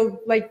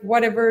serial like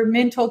whatever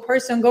mental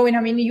person going.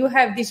 I mean, you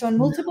have this on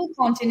multiple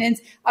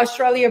continents,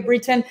 Australia,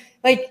 Britain.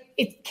 Like,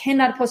 it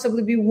cannot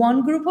possibly be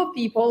one group of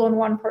people on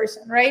one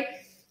person, right?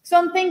 So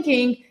I'm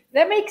thinking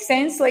that makes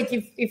sense. Like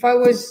if I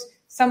was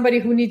somebody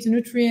who needs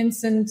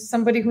nutrients and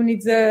somebody who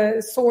needs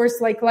a source,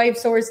 like life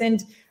source,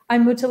 and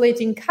I'm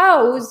mutilating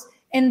cows,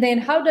 and then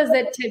how does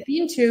that tap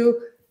into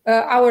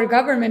our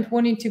government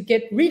wanting to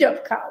get rid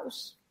of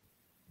cows?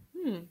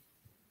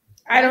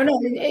 I don't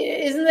know.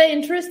 Isn't that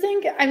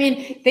interesting? I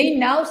mean, they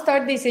now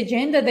start this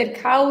agenda that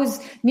cows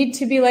need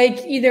to be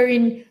like either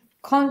in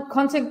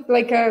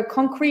like a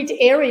concrete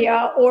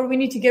area, or we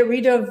need to get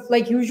rid of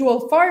like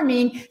usual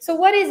farming. So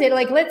what is it?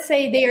 Like, let's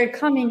say they are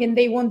coming and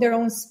they want their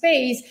own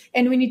space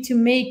and we need to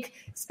make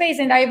space.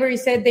 And Ivory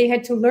said they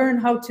had to learn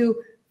how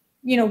to,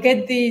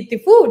 get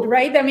the food,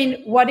 right? I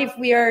mean, what if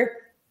we are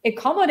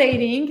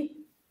accommodating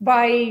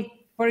by,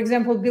 for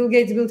example, Bill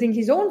Gates building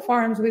his own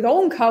farms with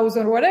own cows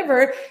or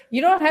whatever?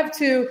 You don't have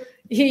to,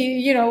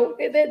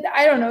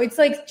 I don't know. It's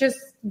like just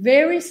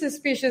very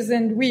suspicious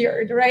and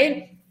weird,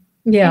 right?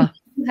 Yeah.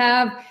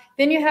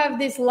 Then you have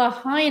this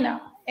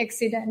Lahaina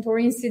accident or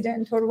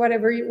incident or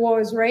whatever it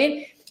was,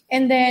 right?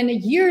 And then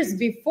years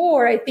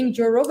before, I think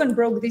Joe Rogan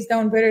broke this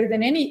down better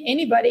than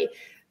anybody.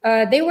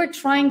 They were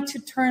trying to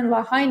turn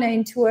Lahaina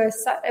into a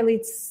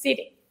satellite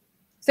city.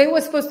 So it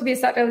was supposed to be a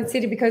satellite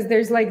city because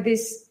there's like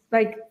this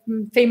like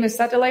famous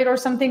satellite or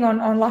something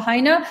on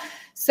Lahaina.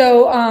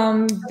 So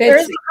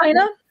where's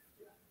Lahaina?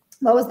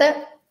 What was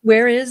that?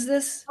 Where is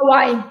this?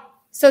 Hawaii.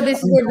 So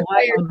this is where the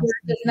fire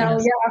is now.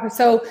 Yeah.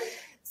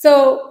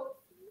 So,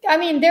 I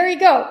mean, there you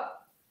go.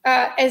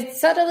 A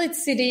satellite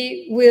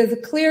city with a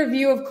clear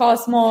view of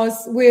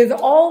cosmos, with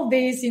all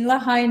this in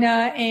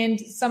Lahaina and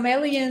some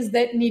aliens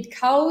that need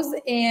cows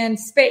and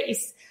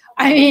space.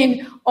 I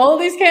mean, all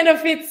this kind of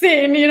fits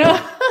in,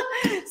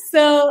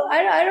 So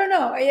I don't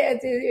know.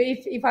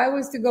 If I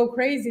was to go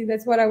crazy,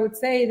 that's what I would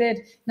say. That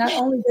not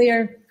only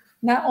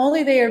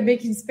they are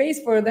making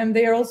space for them,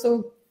 they are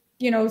also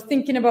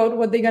thinking about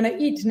what they're going to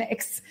eat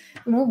next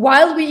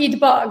while we eat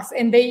bugs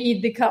and they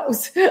eat the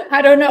cows.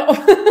 I don't know.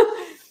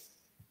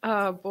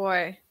 Oh,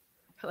 boy.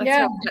 Let's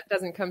hope that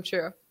doesn't come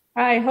true.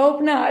 I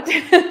hope not.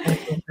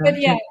 But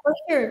yeah, for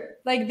sure.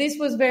 Like, this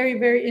was very,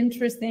 very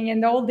interesting.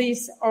 And all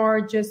these are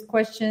just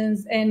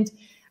questions. And,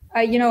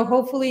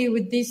 hopefully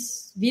with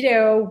this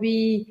video,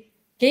 we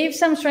gave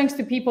some strength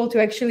to people to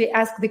actually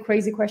ask the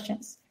crazy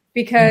questions.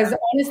 Because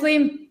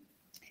honestly,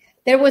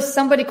 there was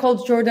somebody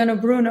called Giordano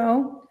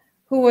Bruno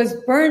who was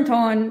burnt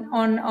burnt.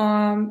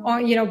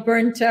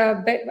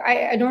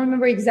 I don't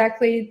remember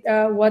exactly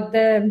what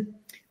the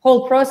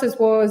whole process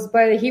was,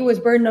 but he was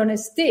burned on a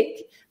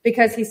stick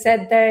because he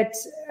said that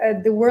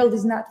the world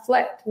is not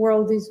flat,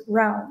 world is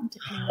round.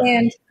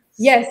 And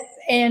yes,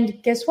 and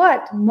guess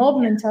what?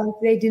 Mob mentality,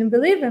 they didn't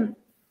believe him.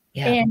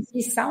 Yeah. And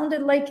he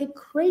sounded like a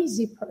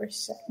crazy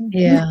person.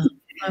 Yeah.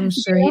 I'm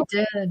sure he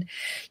did.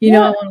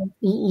 I want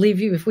to leave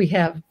you, if we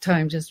have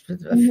time, just for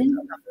a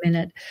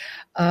minute.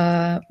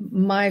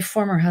 My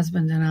former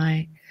husband and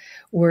I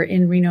were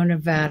in Reno,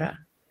 Nevada,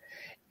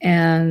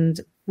 and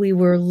we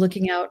were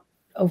looking out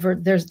over,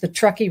 there's the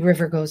Truckee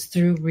River goes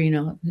through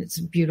Reno. It's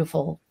a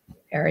beautiful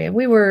area.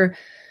 We were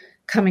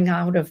coming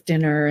out of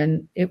dinner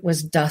and it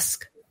was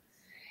dusk.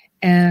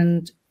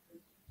 And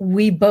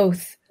we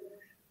both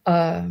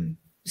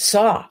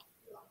saw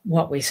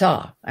what we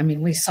saw. I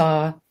mean, we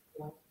saw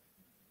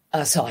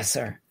a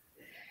saucer,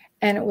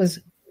 and it was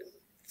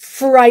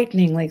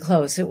frighteningly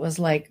close. It was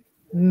like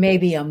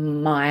maybe a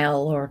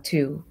mile or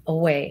two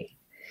away.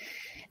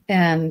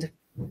 And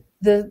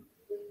the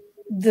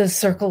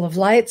circle of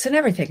lights and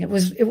everything, it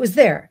was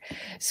there.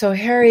 So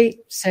Harry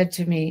said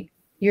to me,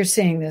 "You're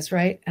seeing this,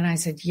 right?" And I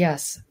said,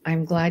 "Yes,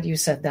 I'm glad you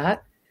said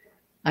that.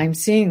 I'm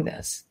seeing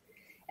this."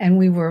 And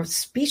we were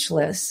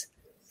speechless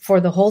for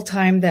the whole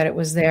time that it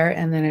was there,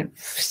 and then it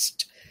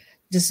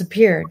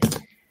disappeared.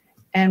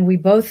 And we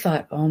both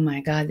thought, oh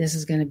my God, this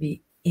is going to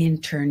be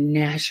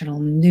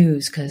international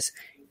news because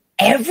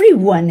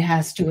everyone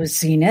has to have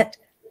seen it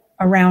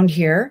around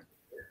here.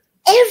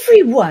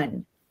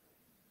 Everyone.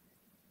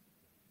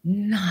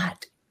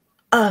 Not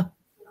a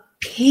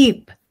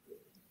peep.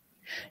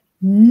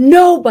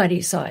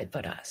 Nobody saw it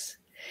but us.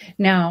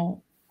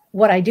 Now,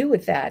 what I do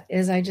with that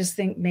is I just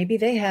think maybe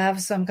they have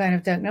some kind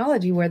of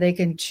technology where they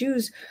can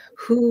choose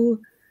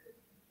who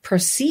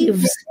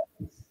perceives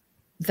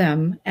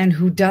them and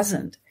who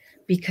doesn't,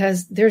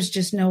 because there's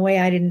just no way.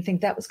 I didn't think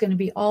that was going to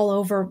be all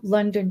over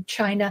London,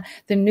 China.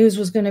 The news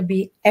was going to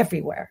be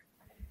everywhere.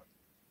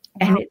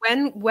 And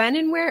when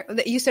and where?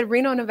 You said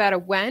Reno, Nevada.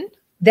 When?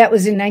 That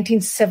was in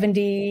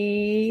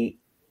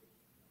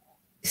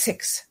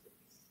 1976.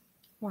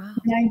 Wow.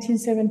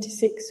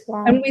 1976.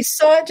 Wow. And we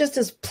saw it just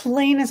as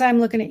plain as I'm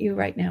looking at you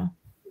right now.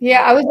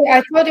 Yeah,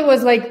 I thought it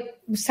was like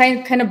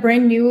some kind of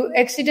brand new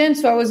accident.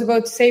 So I was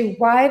about to say,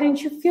 why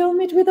didn't you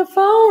film it with a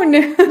phone?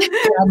 No. There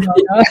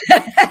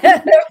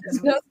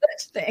was no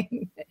such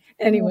thing.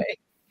 Anyway,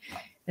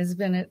 it's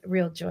been a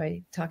real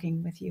joy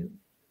talking with you.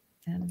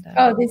 And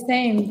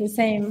the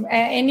same.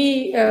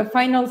 Any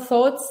final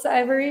thoughts,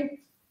 Ivory?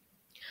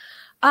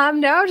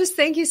 No, just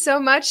thank you so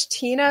much,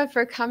 Tina,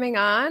 for coming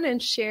on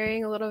and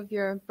sharing a little of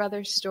your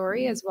brother's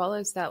story, as well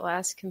as that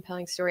last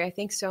compelling story. I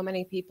think so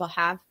many people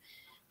have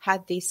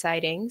had these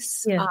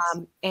sightings, yes.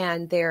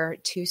 And they're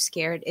too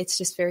scared. It's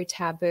just very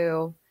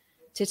taboo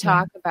to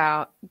talk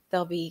about.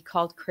 They'll be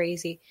called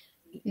crazy.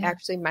 Yeah.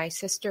 Actually, my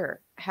sister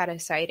had a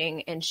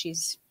sighting, and she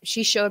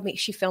showed me,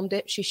 she filmed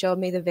it. She showed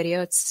me the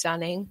video. It's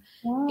stunning.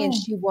 Wow. And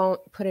she won't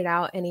put it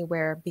out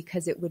anywhere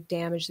because it would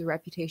damage the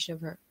reputation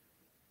of her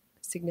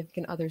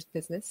significant other's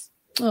business.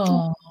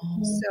 Oh,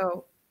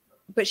 so,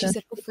 but she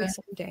said, hopefully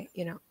someday,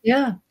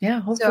 Yeah,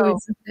 hopefully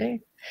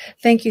someday.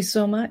 Thank you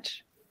so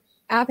much.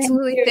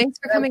 Absolutely. Thanks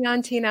for coming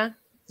on, Tina.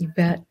 You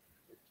bet.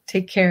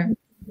 Take care.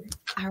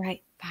 All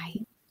right.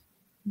 Bye.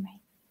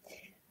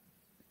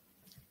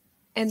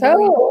 And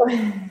so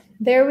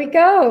there we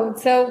go.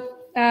 So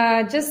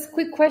just a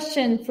quick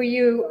question for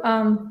you,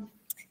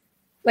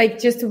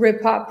 just to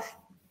wrap up.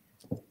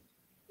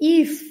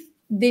 If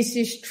this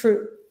is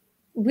true,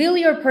 will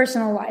your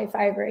personal life,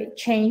 Ivory,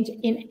 change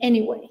in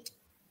any way?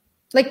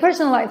 Like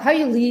personal life, how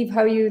you live,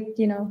 how you.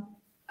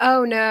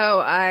 Oh no,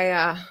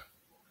 I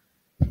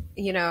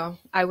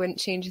wouldn't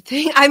change a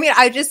thing. I mean,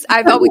 I've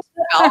always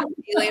felt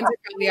aliens are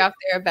probably out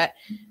there, but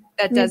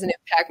that doesn't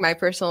impact my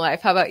personal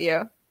life. How about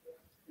you?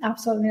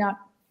 Absolutely not.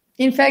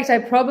 In fact, I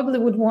probably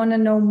would want to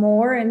know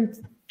more and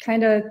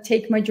kind of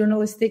take my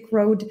journalistic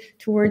road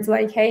towards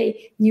like,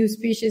 hey, new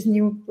species,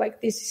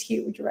 this is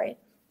huge, right?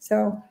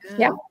 So,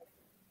 yeah.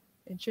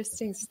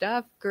 Interesting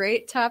stuff.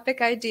 Great topic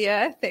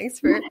idea. Thanks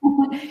for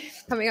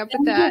coming up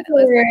with that.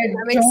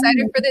 I'm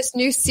excited for this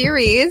new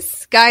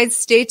series. Guys,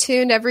 stay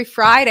tuned every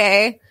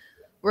Friday.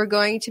 We're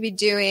going to be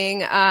doing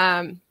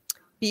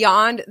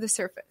Beyond the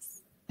Surface.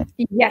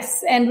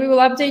 Yes, and we will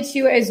update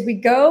you as we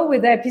go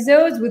with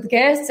episodes, with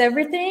guests,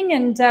 everything.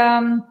 And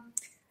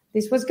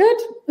this was good.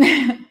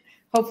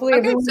 Hopefully.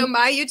 Okay, so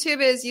my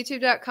YouTube is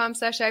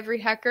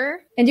youtube.com/ivoryhecker.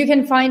 And you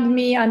can find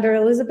me under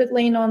Elizabeth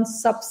Lane on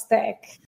Substack.